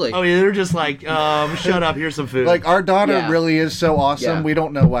 absolutely. Oh, yeah, they're just like, shut up, here's some food. Like, our daughter really is so awesome, we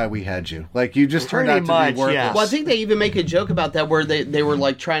don't know why we had you. Like, you just turned out to be worthless. Yeah. Well, I think they even make a joke about that where they were,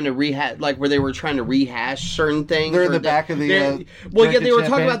 like, trying to rehash certain things. They're in the back of the they were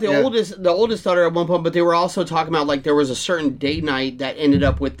talking about the oldest daughter at one point, but they were also talking about, like, there was a certain date night that ended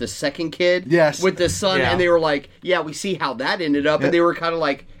up with the second kid. Yes. With the son, and they were like, we see how that ended up, and they were kind of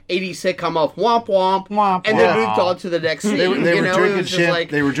like, 80s sitcom off womp womp, womp and then moved on to the next scene.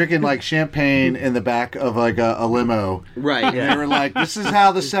 They were drinking like champagne in the back of like a limo, right? And they were like, "This is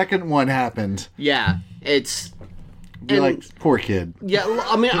how the second one happened." Yeah, it's like poor kid. Yeah,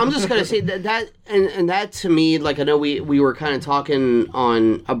 I mean, I'm just gonna say that to me, like I know we were kind of talking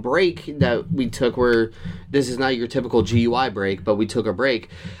on a break that we took where this is not your typical GUI break, but we took a break,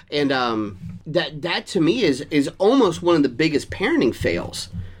 and that to me is almost one of the biggest parenting fails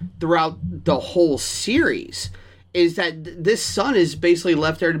throughout the whole series, is that this son is basically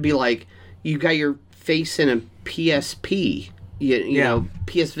left there to be like, you got your face in a PSP, you know,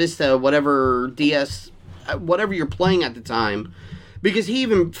 PS Vista, whatever, DS, whatever you're playing at the time. Because he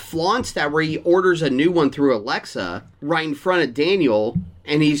even flaunts that where he orders a new one through Alexa right in front of Daniel,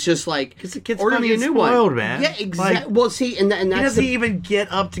 and he's just like, order me a new one, man. Yeah, exactly. Like, well, see, and that's he doesn't even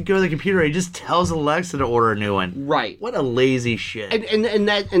get up to go to the computer. He just tells Alexa to order a new one. Right. What a lazy shit. And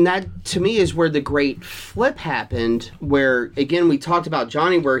that to me is where the great flip happened. Where again we talked about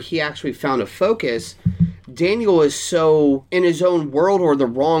Johnny, where he actually found a focus. Daniel is so in his own world, or the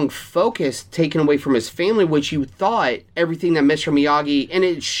wrong focus taken away from his family, which you thought everything that Mr. Miyagi, and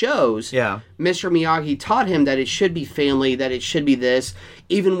it shows, Mr. Miyagi taught him that it should be family, that it should be this.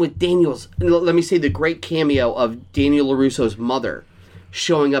 Even with Daniel's, let me say, the great cameo of Daniel LaRusso's mother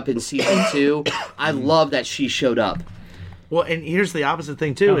showing up in season 2. I love that she showed up. Well, and here's the opposite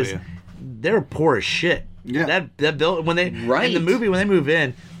thing too, they're poor as shit. Yeah, that built when they in the movie when they move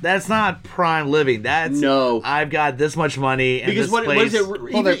in, that's not prime living. That's I've got this much money and because this place.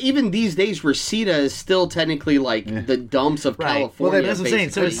 What is it? Even these days, Reseda is still technically like the dumps of California. Well, that's what I'm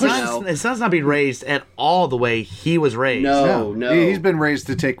saying. So his son's not being raised at all the way he was raised. No. He's been raised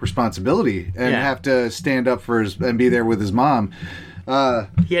to take responsibility and have to stand up for and be there with his mom.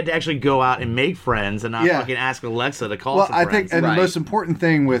 He had to actually go out and make friends and not fucking ask Alexa to call some friends. I think, and the most important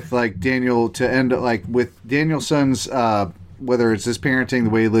thing with like Daniel to end like with Daniel's son's whether it's his parenting, the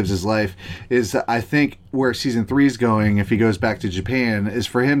way he lives his life, is I think where season 3 is going, if he goes back to Japan, is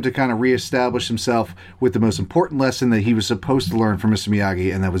for him to kind of reestablish himself with the most important lesson that he was supposed to learn from Mr.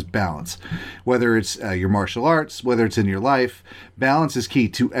 Miyagi, and that was balance. Whether it's your martial arts, whether it's in your life, balance is key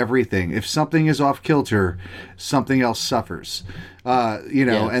to everything. If something is off kilter, something else suffers.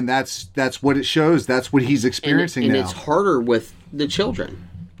 And that's what it shows. That's what he's experiencing and now. It's harder with the children.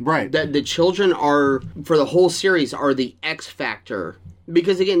 Right. That the children are, for the whole series, are the X factor.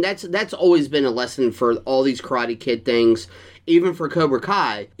 Because again, that's always been a lesson for all these Karate Kid things. Even for Cobra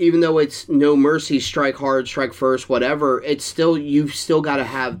Kai, even though it's no mercy, strike hard, strike first, whatever, it's still, you've still got to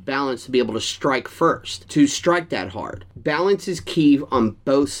have balance to be able to strike first, to strike that hard. Balance is key on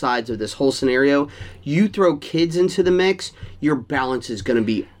both sides of this whole scenario. You throw kids into the mix, your balance is going to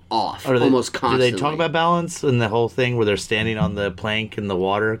be off almost constantly. Do they talk about balance in the whole thing where they're standing on the plank in the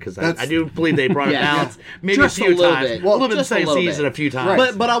water? Because I do believe they brought balance maybe just a few times. Bit. Well, a little bit in the second season a few times.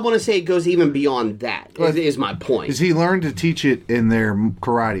 Right. But I want to say it goes even beyond that, is my point. Because he learned to teach it in their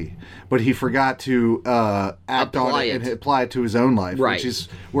karate, but he forgot to act on it and apply it to his own life, which is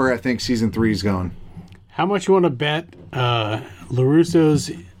where I think season 3 is going. How much you want to bet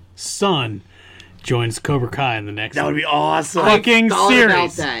LaRusso's son joins Cobra Kai in the next That would be awesome. fucking series.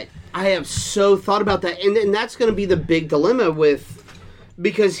 About that. I have so thought about that. And that's going to be the big dilemma with...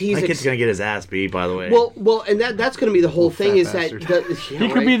 because he's that kid's gonna get his ass beat. By the way, well, and that's gonna be the whole thing is bastard. that he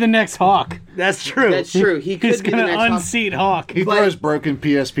could be the next Hawk. That's true. That's true. He could He's be the gonna next unseat Hawk. He throws broken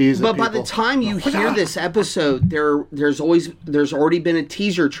PSPs. But at by people. the time you hear this episode, there's already been a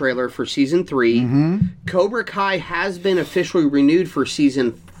teaser trailer for season 3. Mm-hmm. Cobra Kai has been officially renewed for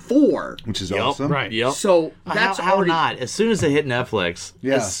season 4, which is awesome, right? Yep. So that's how already not. As soon as it hit Netflix,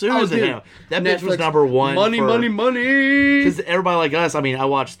 Yeah. as soon as it dude, hit, that bitch was Netflix, number 1. Money. Because everybody like us, I mean, I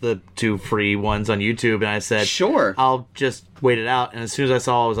watched the 2 free ones on YouTube, and I said, Sure. I'll just wait it out. And as soon as I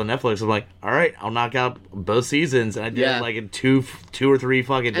saw it was on Netflix, I'm like, all right, I'll knock out both seasons. And I did it like in two or three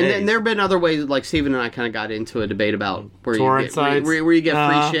fucking days. And there have been other ways, like Steven and I kind of got into a debate about where Torrent you get, sites. where you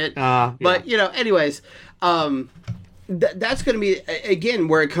get free shit. Yeah. But, anyways, that's going to be, again,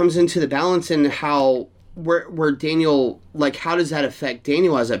 where it comes into the balance and how, where Daniel, like, how does that affect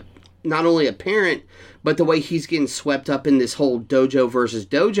Daniel as not only a parent, but the way he's getting swept up in this whole dojo versus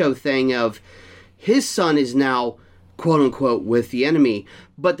dojo thing of his son is now, quote unquote, with the enemy.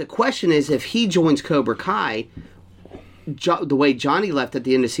 But the question is, if he joins Cobra Kai, the way Johnny left at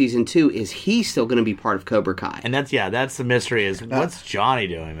the end of season 2, is he still going to be part of Cobra Kai? And that's the mystery is what's Johnny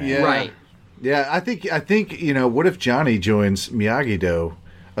doing, man? Yeah. Right. Yeah, I think what if Johnny joins Miyagi-Do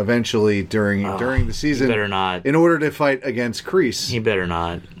eventually during the season? He better not. In order to fight against Kreese. He better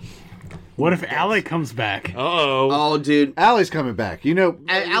not. What if Allie comes back? Oh, dude. Allie's coming back.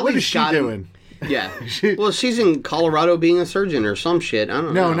 What is she doing? Yeah. Well, she's in Colorado being a surgeon or some shit. I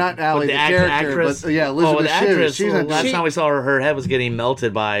don't know. No, not Allie, the character. Actress, but, Elizabeth the actress. Shue. Last time we saw her, her head was getting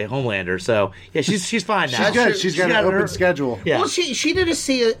melted by Homelander. So yeah, she's fine now. She's good. She's got an open schedule. Yeah. Well, she did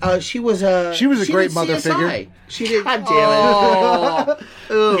she was a great mother CSI. figure. She did. God damn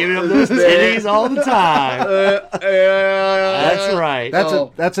it! Giving up those titties all the time. That's right.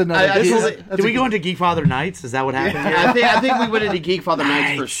 That's another. Did we go into Geekfather Nights? Is that what happened here? I think we went into Geekfather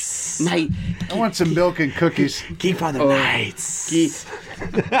Nights for night. I want some milk and cookies. Geekfather Nights.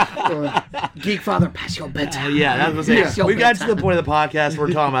 Geekfather, pass your bedtime. Yeah, that was it. We got to the point of the podcast where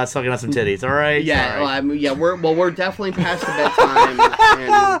we're talking about sucking on some titties. All right. Yeah. Well, we're definitely past the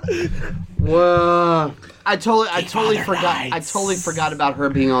bedtime. Whoa. I totally forgot about her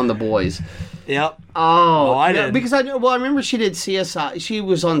being on The Boys. Yep. Oh, I did. Because I remember she did CSI. She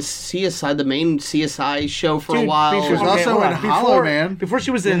was on CSI, the main CSI show for a while. She was also in Hollow Man. Before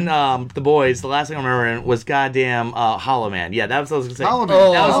she was in The Boys, the last thing I remember was goddamn Hollow Man. Yeah, that was what I was going to say. Hollow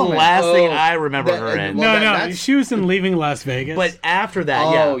Man. That was the last thing I remember her in. No, she was in Leaving Las Vegas. But after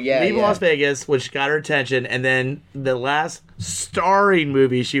that, Leaving Las Vegas, which got her attention, and then the last starring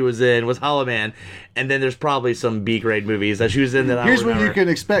movie she was in was Hollow Man, and then there's probably some B-grade movies that she was in that I Here's remember. what you can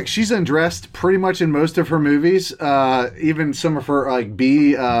expect. She's undressed pretty much in most of her movies, even some of her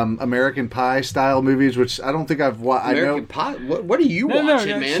American Pie style movies, which I don't think I've watched. American Pie? What are you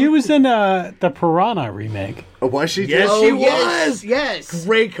watching, man? She was in the Piranha remake. Oh, was she? Yes, she was. Yes.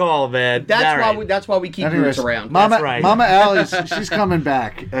 Great call, man. That's why we keep roots around. Mama, That's right. Mama Allie's, she's coming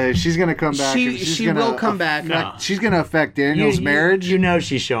back. She's going to come back. She will come back. She's going to affect Daniel's marriage. You know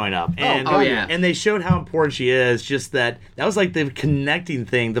she's showing up. And, yeah. And they showed how important she is. Just that was like the connecting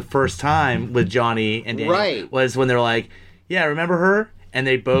thing the first time with Johnny and Daniel. Right. Was when they're like, yeah, remember her? And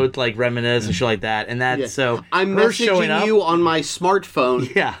they both like reminisce and shit like that. And so I'm her showing messaging up, you on my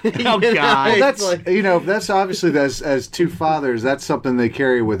smartphone. Yeah. Oh God. Well, that's obviously as two fathers. That's something they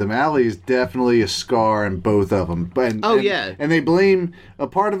carry with them. Allie's definitely a scar in both of them. And they blame. A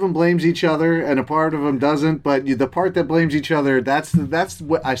part of them blames each other, and a part of them doesn't. But the part that blames each other, that's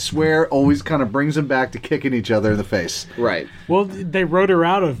what I swear always kind of brings them back to kicking each other in the face. Right. Well, they wrote her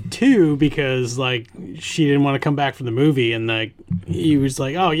out of 2 because she didn't want to come back for the movie, and he was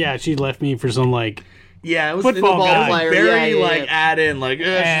like, "Oh yeah, she left me for some Yeah, it was football guy. player. Very add in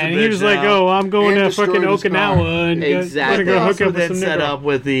and he was like, "Oh, I'm going to fucking Okinawa and exactly. gonna go hook up with some set nigga." up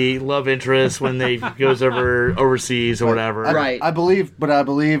with the love interest when they goes overseas or whatever." Right. I believe, for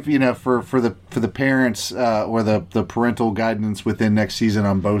the parents or the parental guidance within next season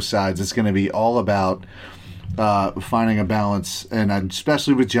on both sides, it's going to be all about finding a balance, and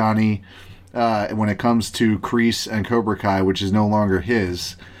especially with Johnny when it comes to Kreese and Cobra Kai, which is no longer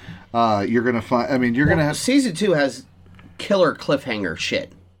his. You're gonna find. I mean, you're gonna have season 2 has killer cliffhanger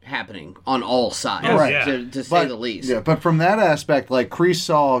shit happening on all sides, to say the least. Yeah, but from that aspect, Kreese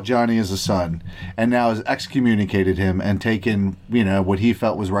saw Johnny as a son, and now has excommunicated him and taken what he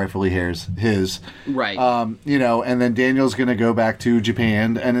felt was rightfully his. Right. And then Daniel's gonna go back to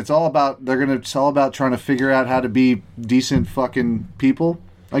Japan, and it's all about trying to figure out how to be decent fucking people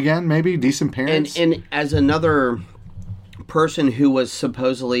again, maybe decent parents. And as another person who was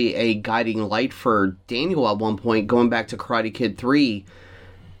supposedly a guiding light for Daniel at one point, going back to Karate Kid 3,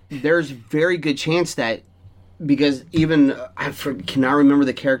 there's very good chance that, because even I cannot remember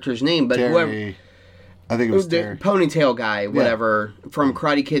the character's name, but Terry. whoever. I think it was the Terry. ponytail guy, whatever, from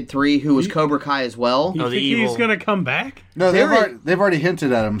Karate Kid 3, who was Cobra Kai as well. You think he's going to come back? No, they've already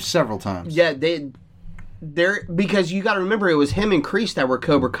hinted at him several times. Yeah, they're because you got to remember it was him and Kreese that were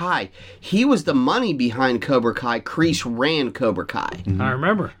Cobra Kai. He was the money behind Cobra Kai. Kreese ran Cobra Kai. I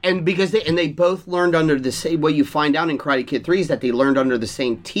remember. And because they both learned under the same. What you find out in Karate Kid 3 is that they learned under the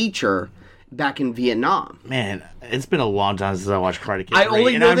same teacher back in Vietnam. Man, it's been a long time since I watched Karate Kid 3. I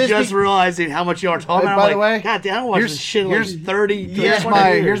only know I'm this just realizing how much you are talking about. By the way, God damn, I watched this shit in like 30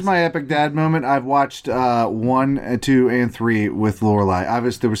 here's my epic dad moment. I've watched 1, 2, and 3 with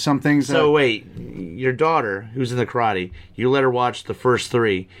Lorelai. There were some things that... So wait, your daughter, who's in the karate, you let her watch the first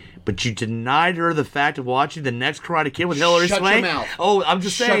 3, but you denied her the fact of watching the next Karate Kid with Hilary Swank? Shut your mouth. Oh, I'm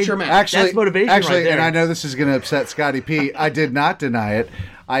just saying. Shut your mouth. That's motivation right there. And I know this is going to upset Scotty P. I did not deny it.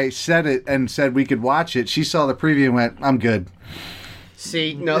 I said it and said we could watch it. She saw the preview and went, "I'm good."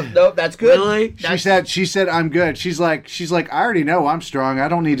 See, no, that's good. Really? She said, "I'm good." She's like, I already know I'm strong. I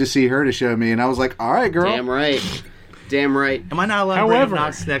don't need to see her to show me. And I was like, "All right, girl." Damn right. Am I not allowed to bring up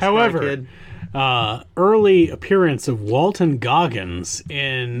Knox next Karate Kid? Early appearance of Walton Goggins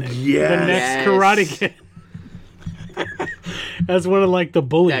in the next Karate Kid as one of like the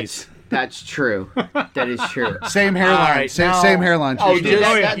bullies. That's true. That is true. Same hairline. Right, same hairline. Oh, dude,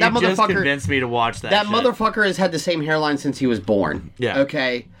 that you motherfucker just convinced me to watch that. That shit. motherfucker has had the same hairline since he was born. Yeah.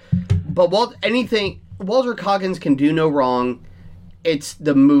 Okay. But Walter Goggins can do no wrong. It's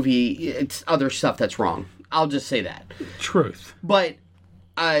the movie. It's other stuff that's wrong. I'll just say that. Truth. But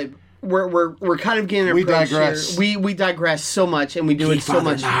we're kind of getting We approached digress. here. We digress so much, and we do it so Geekfather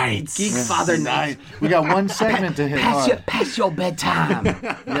much. Nights. Geekfather Nights. We got one segment to hit hard. Past your bedtime.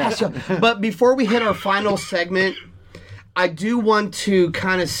 But before we hit our final segment, I do want to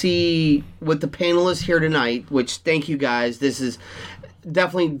kind of see with the panelists here tonight, which thank you guys. This is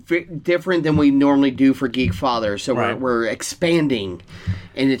definitely different than we normally do for Geekfather. So we're expanding,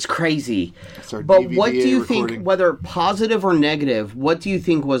 and it's crazy. But DVD what do you recording. think, whether positive or negative, what do you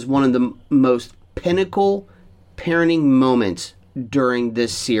think was one of the most pinnacle parenting moments during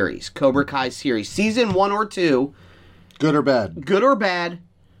this series, Cobra Kai series, season 1 or 2? Good or bad? Good or bad,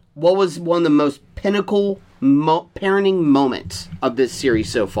 what was one of the most pinnacle parenting moments of this series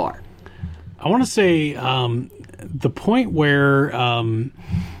so far? I want to say the point where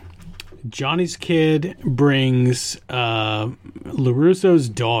Johnny's kid brings LaRusso's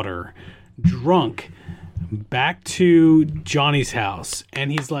daughter drunk back to Johnny's house,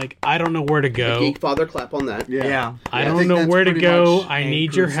 and he's like, "I don't know where to go." Geekfather, clap on that. Yeah. I don't know where to go. I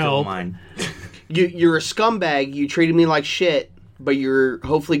need your help. You're a scumbag. You treated me like shit, but you're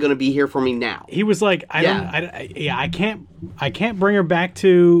hopefully going to be here for me now. He was like, I can't bring her back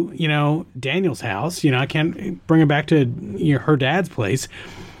to, Daniel's house. I can't bring her back to her dad's place.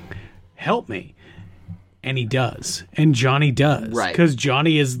 Help me. And he does. And Johnny does. Right. Because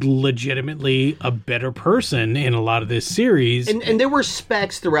Johnny is legitimately a better person in a lot of this series. And there were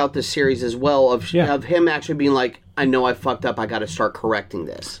specs throughout the series as well of him actually being like, I know I fucked up. I got to start correcting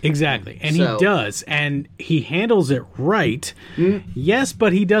this. Exactly. And he does. And he handles it right. Yes,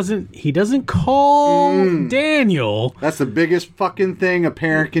 but he doesn't call Daniel. That's the biggest fucking thing a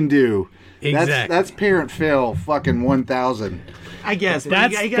parent can do. Exactly. That's parent fail fucking 1,000. I guess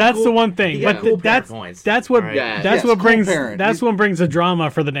that's the one thing. But that's what brings the drama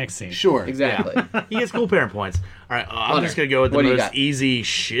for the next scene. Sure, exactly. Yeah. He gets cool parent points. All right, I'm just gonna go with the most easy,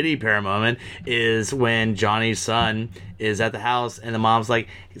 shitty parent moment is when Johnny's son is at the house and the mom's like,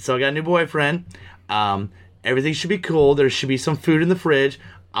 "So I got a new boyfriend. Everything should be cool. There should be some food in the fridge.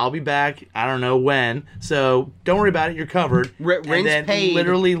 I'll be back. I don't know when. So don't worry about it. You're covered." And then paid,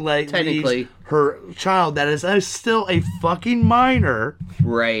 literally technically her child that is still a fucking minor,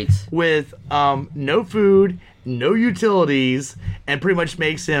 right? With no food, no utilities, and pretty much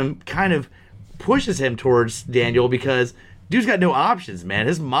makes him kind of pushes him towards Daniel because dude's got no options, man.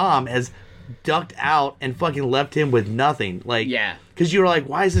 His mom has ducked out and fucking left him with nothing. Because you were like,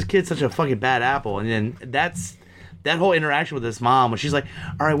 why is this kid such a fucking bad apple? And then that whole interaction with his mom when she's like,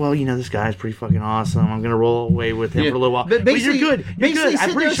 all right, well, this guy's pretty fucking awesome. I'm going to roll away with him for a little while. But you're good. You're good.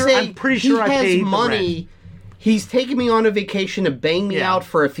 I'm pretty sure I paid money. The rent. He's taking me on a vacation to bang me out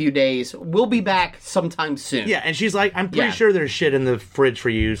for a few days. We'll be back sometime soon. Yeah, and she's like, I'm pretty sure there's shit in the fridge for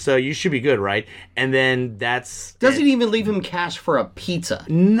you, so you should be good, right? And then doesn't even leave him cash for a pizza.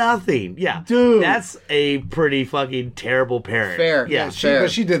 Nothing. Yeah. Dude. That's a pretty fucking terrible parent. Fair. Yeah. But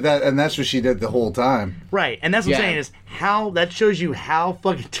she did that, and that's what she did the whole time. Right. And that's what I'm saying is how that shows you how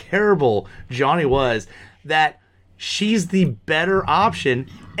fucking terrible Johnny was, that she's the better option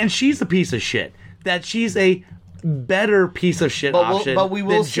and she's a piece of shit. That she's a better piece of shit option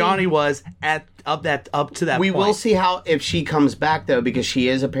than Johnny was up to that point. We will see how if she comes back though, because she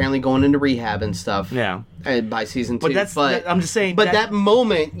is apparently going into rehab and stuff. Yeah, by season 2. But I'm just saying. But that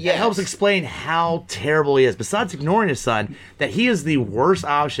moment, it helps explain how terrible he is. Besides ignoring his son, that he is the worst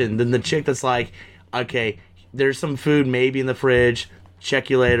option than the chick that's like, okay, there's some food maybe in the fridge. Check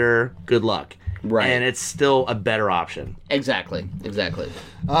you later. Good luck. Right. And it's still a better option. Exactly.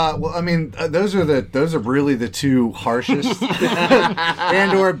 Well, I mean, those are really the two harshest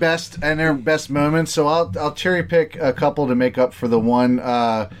and or best moments. So I'll cherry pick a couple to make up for the one.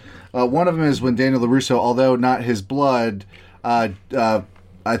 One of them is when Daniel LaRusso, although not his blood, I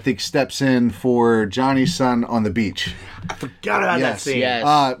think steps in for Johnny's son on the beach. I forgot about that scene.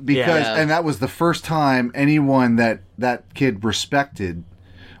 Yes. And that was the first time anyone that kid respected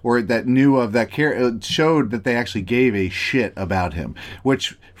or that knew of that character showed that they actually gave a shit about him,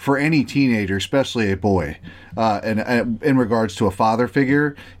 which for any teenager, especially a boy, and in regards to a father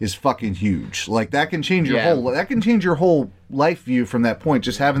figure, is fucking huge. Like that can change your whole life view from that point,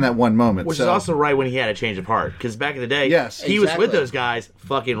 just having that one moment. Which is also right when he had a change of heart, because back in the day, he was with those guys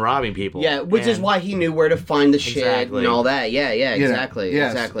fucking robbing people. Yeah, which is why he knew where to find the shit and all that. Yeah, exactly.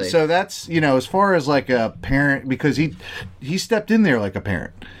 Yes. Exactly. So that's, as far as like a parent, because he stepped in there like a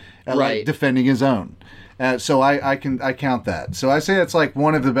parent, like defending his own. So I count that. So I say it's like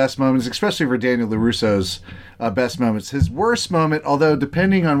one of the best moments, especially for Daniel LaRusso's best moments. His worst moment, although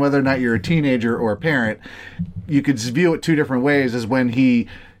depending on whether or not you're a teenager or a parent, you could view it two different ways, is when he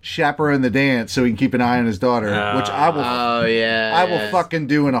chaperone the dance so he can keep an eye on his daughter, which I will. I will fucking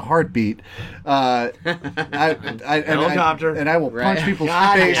do in a heartbeat. Helicopter, and I will punch people's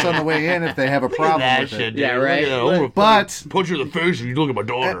face on the way in if they have a problem with it. Yeah, right. But punch you in the face if you look at my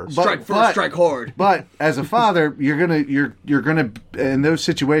daughter. Strike first, strike hard. But as a father, you're gonna in those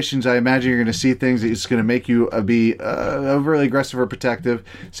situations, I imagine you're gonna see things that's gonna make you be overly aggressive or protective.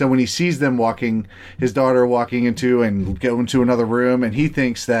 So when he sees them his daughter walking into and go into another room, and he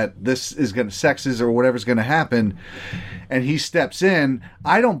thinks that this is sexes or whatever's gonna happen, and he steps in,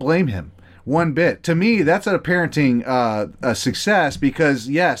 I don't blame him one bit. To me, that's a parenting a success, because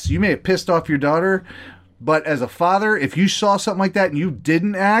yes, you may have pissed off your daughter, but as a father, if you saw something like that and you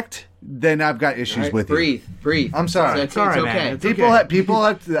didn't act, then I've got issues with you. Breathe. I'm sorry. It's okay. Man.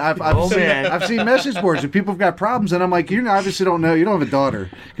 I've seen message boards and people have got problems, and I'm like, you obviously don't know. You don't have a daughter,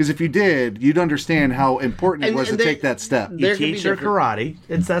 because if you did, you'd understand how important it was to take that step. You teach her karate.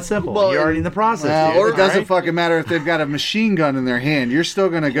 It's that simple. Well, you're already in the process. Or it doesn't fucking matter if they've got a machine gun in their hand. You're still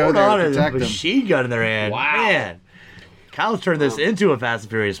going to go there and protect them. Machine gun in their hand. Wow. Man. Kyle's turned this into a Fast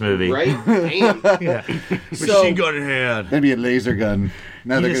and Furious movie. Right? Damn. Machine gun in hand. Maybe a laser gun.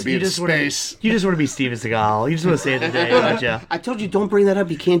 Now they're going to be in space. You just want to be Steven Seagal. You just want to save the day, don't you? I told you, don't bring that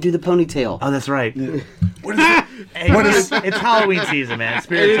up. You can't do the ponytail. Oh, that's right. What is it? It's Halloween season, man.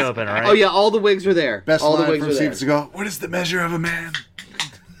 Spirits open, all right? Oh, yeah. All the wigs are there. Best all line the wigs from are there. Steven Seagal. What is the measure of a man?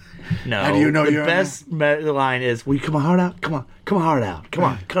 No. How do you know the best line is, will you come on hard out? Come on hard out. Come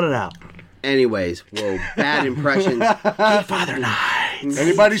on, cut it out. Anyways, whoa, bad impressions. Geekfather Nights.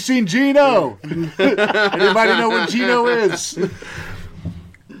 Anybody seen Gino? Anybody know what Gino is?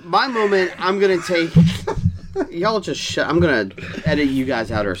 My moment, I'm going to take... Y'all just shut... I'm going to edit you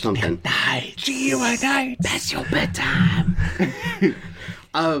guys out or something. Night. G-U-I-Night. That's your bedtime.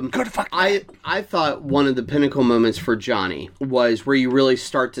 Go to fuck. I thought one of the pinnacle moments for Johnny was where you really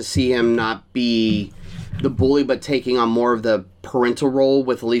start to see him not be the bully, but taking on more of the parental role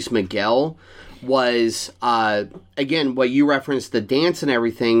with Elise Miguel. Was, again, what you referenced, the dance and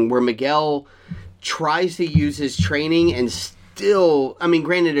everything, where Miguel tries to use his training and still, I mean,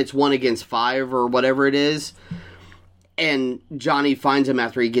 granted it's 1 against 5 or whatever it is, and Johnny finds him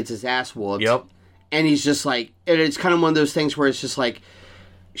after he gets his ass whooped. Yep. And he's just like, it's kind of one of those things where it's just like,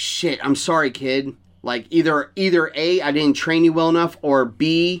 shit, I'm sorry, kid. Like, either A, I didn't train you well enough, or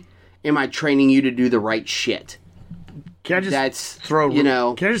B, am I training you to do the right shit? Can I just throw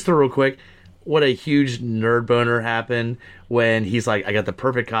real quick? What a huge nerd boner happened when he's like, I got the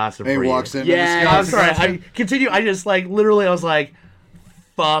perfect costume for you. He walks in. Yeah, I'm sorry. Continue. I just literally, I was like,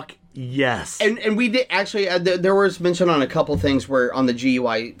 fuck yes. And we did actually. There was mention on a couple things where on the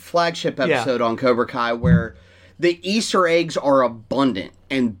GUI flagship episode on Cobra Kai where the Easter eggs are abundant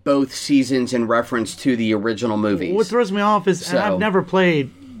in both seasons in reference to the original movies. What throws me off is, and I've never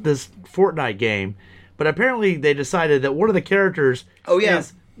played this Fortnite game, but apparently they decided that one of the characters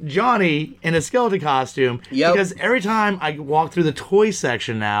is Johnny in a skeleton costume. Yep. Because every time I walk through the toy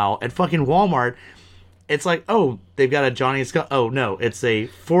section now at fucking Walmart, it's like, oh, they've got a Johnny Skull. Oh, no, it's a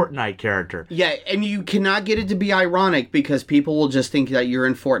Fortnite character. Yeah, and you cannot get it to be ironic because people will just think that you're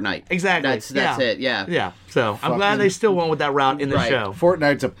in Fortnite. Exactly. That's it, yeah. Yeah, so I'm glad they still went with that route in the show.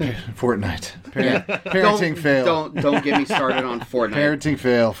 Fortnite's a... Fortnite. Parenting fail. Don't get me started on Fortnite. Parenting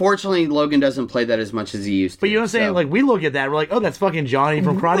fail. Fortunately, Logan doesn't play that as much as he used to. But you know what I'm saying? Like, we look at that, we're like, oh, that's fucking Johnny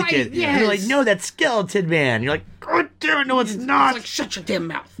from Karate Kid. Yes. And you're like, no, that's Skeleton Man. You're like, God damn it, no, it's not. It's like, shut your damn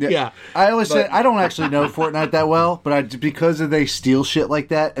mouth. Yeah. I always say, I don't actually know Fortnite that well, but because they steal shit like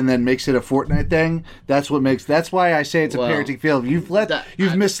that and then makes it a Fortnite thing, that's why I say it's a parenting fail. You've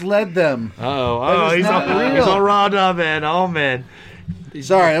misled them. He's all riled up, man. Oh, man.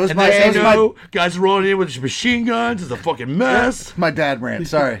 Sorry, it was my guys rolling in with machine guns. It's a fucking mess. My dad rant.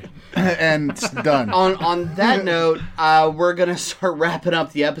 Sorry. And it's done. On that note, we're gonna start wrapping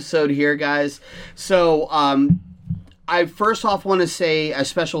up the episode here, guys. So, I first off want to say a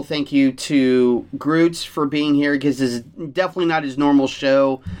special thank you to Groots for being here because this is definitely not his normal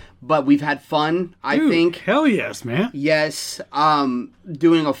show, but we've had fun. I think. Hell yes, man. Yes.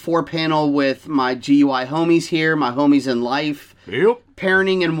 Doing a 4-panel with my GUI homies here, my homies in life. Yep.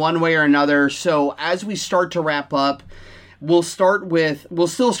 Parenting in one way or another. So as we start to wrap up, we'll still start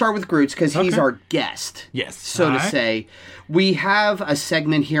with Groots because he's our guest. Yes. So to say. We have a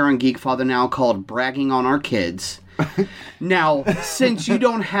segment here on Geekfather now called Bragging on Our Kids. Now, since you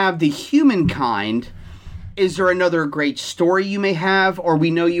don't have the humankind, is there another great story you may have? Or we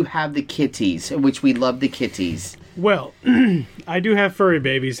know you have the kitties, which we love the kitties. Well, I do have furry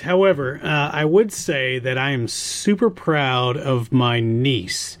babies. However, I would say that I am super proud of my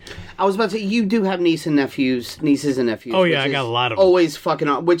niece. I was about to say, you do have nieces and nephews. Oh, yeah, I got a lot of them. Always fucking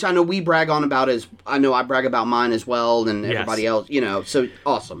on, which I know we brag on about I know I brag about mine as well, and everybody else, so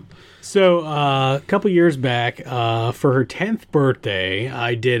awesome. So, a couple years back, for her 10th birthday,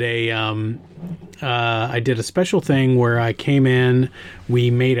 I did a special thing where I came in, we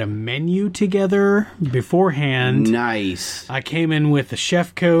made a menu together beforehand. Nice. I came in with a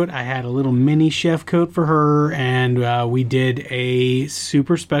chef coat. I had a little mini chef coat for her, and we did a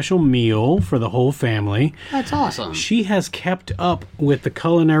super special meal for the whole family. That's awesome. She has kept up with the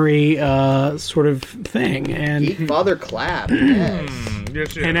culinary sort of thing. And Geekfather clap.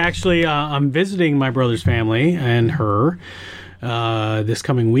 Yes. And actually, I'm visiting my brother's family and her this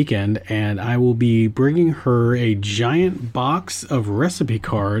coming weekend, and I will be bringing her a giant box of recipe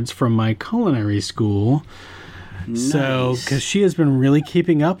cards from my culinary school. Nice. So, because she has been really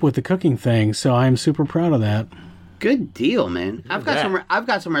keeping up with the cooking thing, so I'm super proud of that. Good deal, man. I've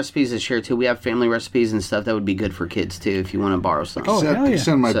got some recipes to share too. We have family recipes and stuff that would be good for kids too if you want to borrow some. Oh, hell yeah.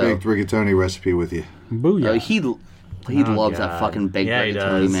 Send my baked rigatoni recipe with you. Booyah. He loves that fucking baked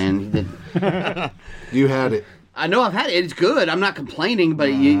rigatoni, man. You had it. I know I've had it. It's good. I'm not complaining, but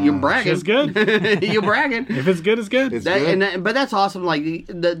you're bragging. It's good. You're bragging. If it's good, it's good. It's good. But that's awesome. Like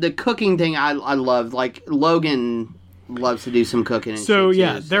the cooking thing, I love. Like Logan loves to do some cooking. And so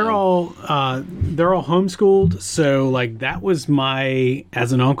shit too, they're all homeschooled. So like that was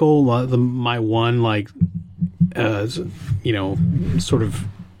as an uncle, my one sort of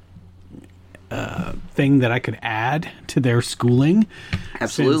thing that I could add to their schooling.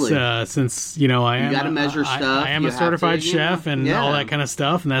 Absolutely. Since I am, you got to measure stuff. I am a certified chef and all that kind of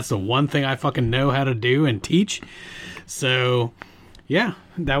stuff, and that's the one thing I fucking know how to do and teach. So, yeah,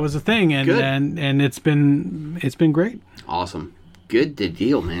 that was a thing, and it's been great. Awesome, good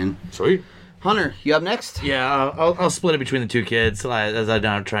deal, man. Sweet. Hunter, you up next? Yeah, I'll split it between the two kids as I'm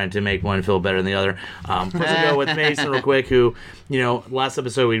not trying to make one feel better than the other. First I'll go with Mason real quick, who, last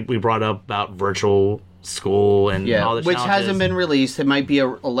episode we brought up about virtual school and all the challenges. Which hasn't been released. It might be a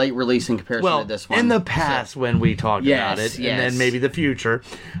late release in comparison to this one. In the past when we talked about it, and then maybe the future.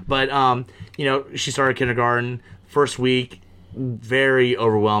 But, she started kindergarten, first week, very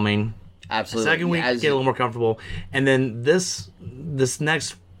overwhelming. Absolutely. Second week, get a little more comfortable. And then this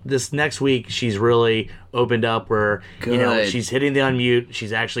next week, she's really opened up where, she's hitting the unmute.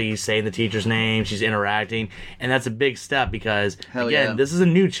 She's actually saying the teacher's name. She's interacting. And that's a big step because, this is a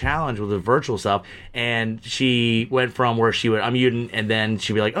new challenge with the virtual stuff. And she went from where she would unmute and then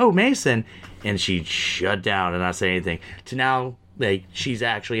she'd be like, oh, Mason. And she'd shut down and not say anything. To now, she's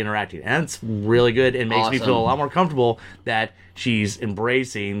actually interacting. And it's really good and makes me feel a lot more comfortable that she's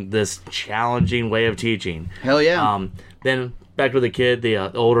embracing this challenging way of teaching. Hell yeah. Then back with the kid, the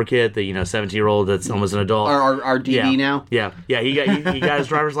older kid, the 17-year-old that's almost an adult. Our DD now. Yeah. He got his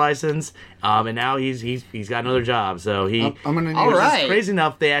driver's license, and now he's got another job. So I'm gonna. All right. Crazy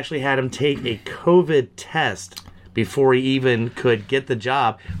enough, they actually had him take a COVID test before he even could get the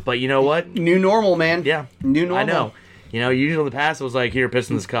job. But you know what? New normal, man. Yeah, new normal. I know. Usually in the past it was like, here, piss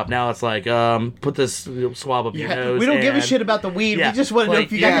in this cup. Now it's like, put this swab up your nose. We don't give a shit about the weed. We just want to know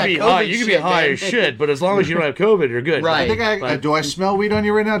if you got that COVID. You can be high as shit, but as long as you don't have COVID, you're good. Right. Do I smell weed on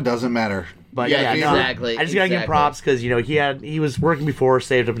you right now? Doesn't matter. But exactly. I just gotta give props because he was working before,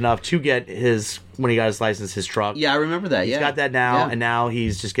 saved up enough to get when he got his license, his truck. Yeah, I remember that. He's got that now, and now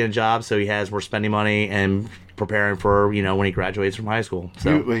he's just getting a job, so we're spending money and preparing for when he graduates from high school.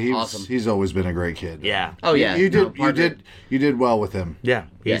 So awesome. He's always been a great kid. Yeah. Oh yeah. You did well with him. Yeah.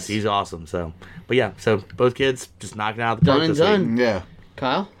 He's awesome. So, so both kids just knocking out the park this week. Yeah.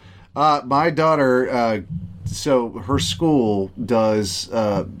 Kyle. My daughter. So her school does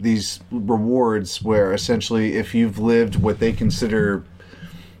these rewards where essentially if you've lived what they consider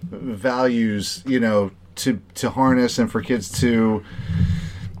values, to harness and for kids to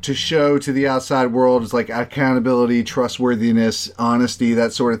show to the outside world, is like accountability, trustworthiness, honesty,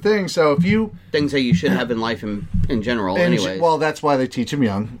 that sort of thing. So if you... Things that you should have in life in general, anyways. Well, that's why they teach them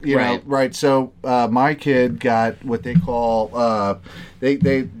young. You know, right. So my kid got what they call... the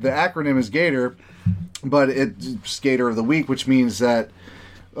acronym is GATOR, but it's Skater of the Week, which means that...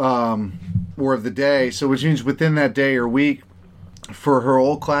 or of the day. So which means within that day or week, for her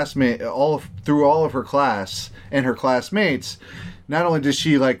old classmate, through all of her class and her classmates... Not only did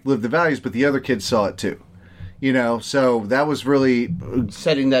she live the values, but the other kids saw it too. So that was really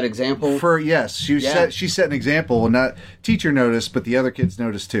setting that example. She set an example, and not teacher noticed, but the other kids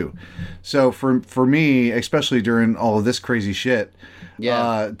noticed too. So for me, especially during all of this crazy shit,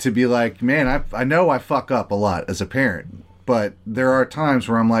 to be like, man, I know I fuck up a lot as a parent, but there are times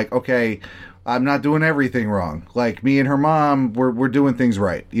where I'm like, okay, I'm not doing everything wrong. Like me and her mom, we're doing things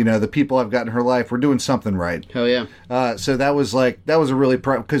right. The people I've got in her life, we're doing something right. Hell yeah. So that was a really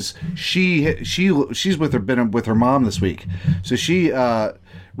because she's been with her mom this week. So she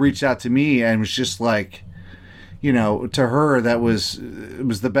reached out to me and was just like, to her it was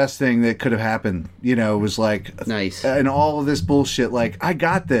the best thing that could have happened. It was like nice. And all of this bullshit, like, I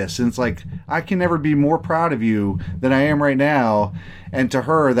got this, and it's like I can never be more proud of you than I am right now. And to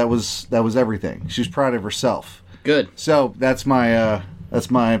her, that was everything. She was proud of herself. Good. So that's my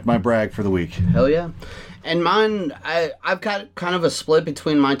brag for the week. Hell yeah. And mine, I've got kind of a split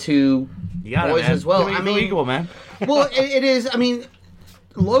between my two boys as well. Equal, man. Well, it is. I mean,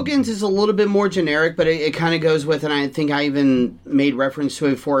 Logan's is a little bit more generic, but it kind of goes with, and I think I even made reference to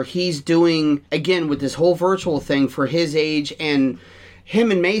it before, he's doing, again, with this whole virtual thing for his age, and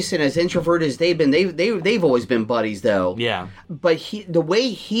him and Mason, as introverted as they've been, they've always been buddies, though. Yeah. But the way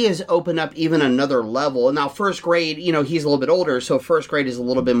he has opened up even another level, and now first grade, he's a little bit older, so first grade is a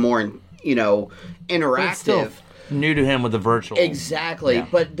little bit more, interactive. New to him with the virtual. Exactly. Yeah.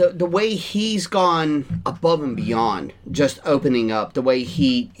 But the way he's gone above and beyond just opening up, the way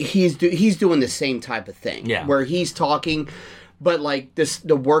he's doing the same type of thing. Yeah. Where he's talking, but like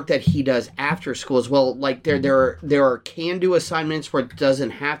the work that he does after school as well, like there are can-do assignments where it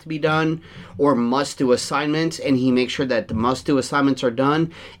doesn't have to be done, or must-do assignments, and he makes sure that the must-do assignments are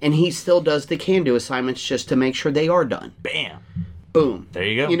done, and he still does the can-do assignments just to make sure they are done. Bam. Boom. There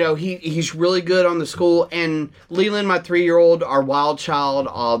you go. He's really good on the school. And Leland, my 3-year-old, our wild child,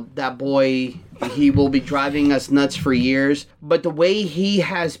 that boy, he will be driving us nuts for years. But the way he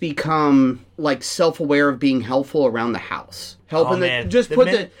has become self-aware of being helpful around the house, helping just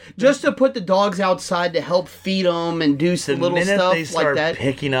to put the dogs outside to help feed them and do some little stuff they start like that.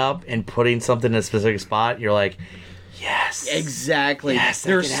 Picking up and putting something in a specific spot, you're like, yes, exactly. Yes,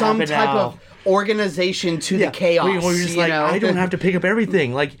 there's some type of organization to the chaos. Where you're just I don't have to pick up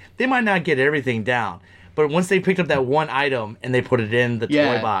everything. Like, they might not get everything down, but once they picked up that one item and they put it in the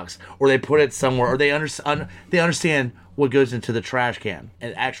toy box, or they put it somewhere, or they understand what goes into the trash can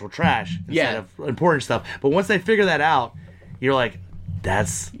and actual trash instead of important stuff. But once they figure that out, you're like,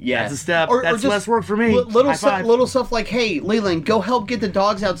 that's a step. That's less work for me. Little stuff like, hey, Leland, go help get the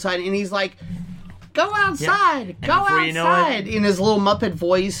dogs outside, and he's like, go outside, go outside, in his little Muppet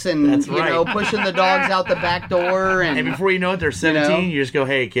voice, and pushing the dogs out the back door, and before you know it, they're 17. You just go,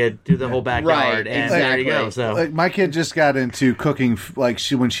 hey kid, do the whole backyard, and there you go. So my kid just got into cooking.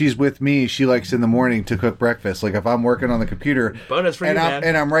 When she's with me, she likes in the morning to cook breakfast. Like if I'm working on the computer, bonus for you, man.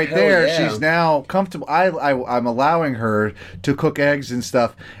 And I'm right there. Yeah. She's now comfortable. I'm allowing her to cook eggs and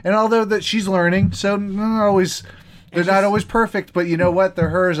stuff. And although that she's learning, so they're not always perfect. But you know what? They're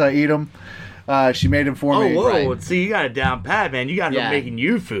hers. I eat them. She made them for me. Oh, whoa. Right. See, you got it down pat, man. You got her making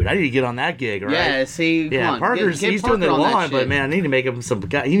you food. I need to get on that gig, right? Yeah, see, come on. Parker's, he's Parker doing the lawn, but man, I need to make him some,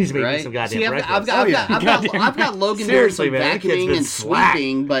 he needs to make me some goddamn breakfast. I've got Logan doing some vacuuming and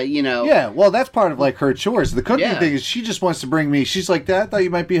sweeping, but, you know. Yeah, well, that's part of, like, her chores. The cooking thing is she just wants to bring me, she's like, Dad, I thought you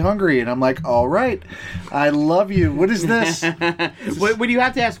might be hungry. And I'm like, all right, I love you. What is this? When you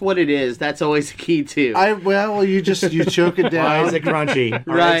have to ask what it is, that's always the key, too. Well, you choke it down. Why is it crunchy?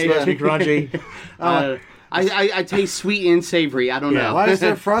 Right. It's supposed to be crunchy. I taste sweet and savory. I don't know. Why is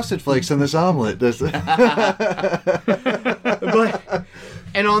there frosted flakes in this omelet?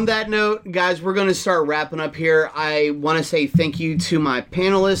 And on that note, guys, we're going to start wrapping up here. I want to say thank you to my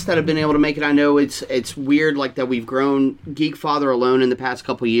panelists that have been able to make it. I know it's weird like that we've grown Geekfather alone in the past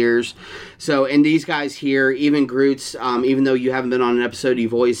couple years. So, and these guys here, even Groots, even though you haven't been on an episode,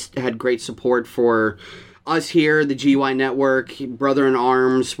 you've always had great support for us here, the GY Network, brother in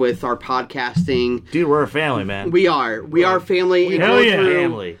arms with our podcasting. Dude, we're a family, man. We are. We are family. Hell yeah.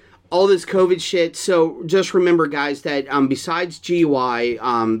 Family. All this COVID shit. So just remember, guys, that besides GY,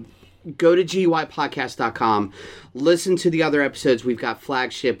 go to GYpodcast.com. Listen to the other episodes. We've got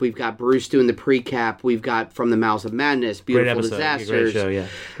Flagship. We've got Bruce doing the pre-cap. We've got From the Mouths of Madness. Beautiful Disasters. Great show, yeah.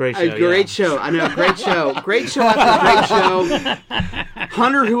 Great show, great show. I know, great show. Great show after great show.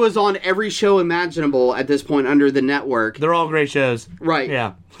 Hunter, who is on every show imaginable at this point under the network. They're all great shows. Right.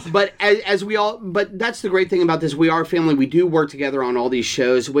 Yeah. But but that's the great thing about this. We are family. We do work together on all these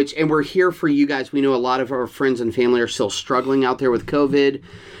shows, and we're here for you guys. We know a lot of our friends and family are still struggling out there with COVID.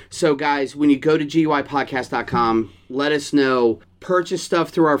 So, guys, when you go to GYpodcast.com, let us know. Purchase stuff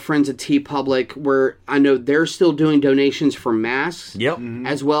through our friends at TeePublic, where I know they're still doing donations for masks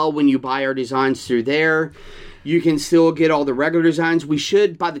as well. When you buy our designs through there, you can still get all the regular designs.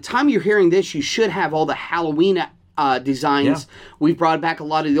 By the time you're hearing this, you should have all the Halloween designs. Yeah. We've brought back a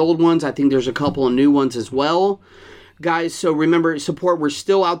lot of the old ones. I think there's a couple of new ones as well. Guys, so remember, support. We're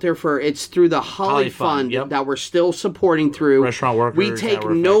still out there it's through the Holly Fund that we're still supporting through. Restaurant workers. We take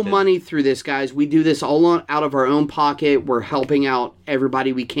no money through this, guys. We do this all out of our own pocket. We're helping out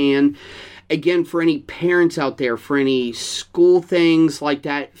everybody we can. Again, for any parents out there, for any school things like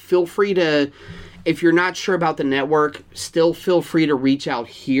that, feel free to, if you're not sure about the network, still feel free to reach out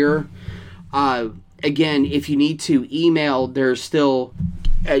here. Again, if you need to email, there's still...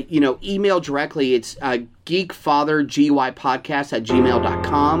 email directly. It's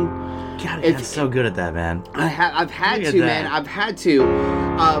geekfathergypodcast@gmail.com. God, I'm so good at that, man. I've had to, man. I've had to.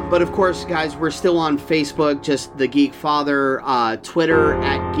 But of course, guys, we're still on Facebook, just the Geekfather, Twitter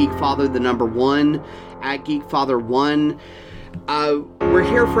 @Geekfather, the number 1, @Geekfather1. We're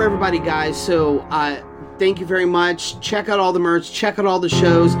here for everybody, guys. So thank you very much. Check out all the merch. Check out all the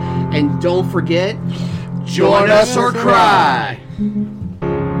shows. And don't forget, join us or cry.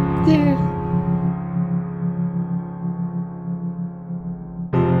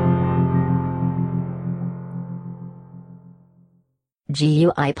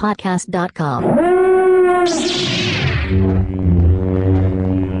 GUIPodcast.com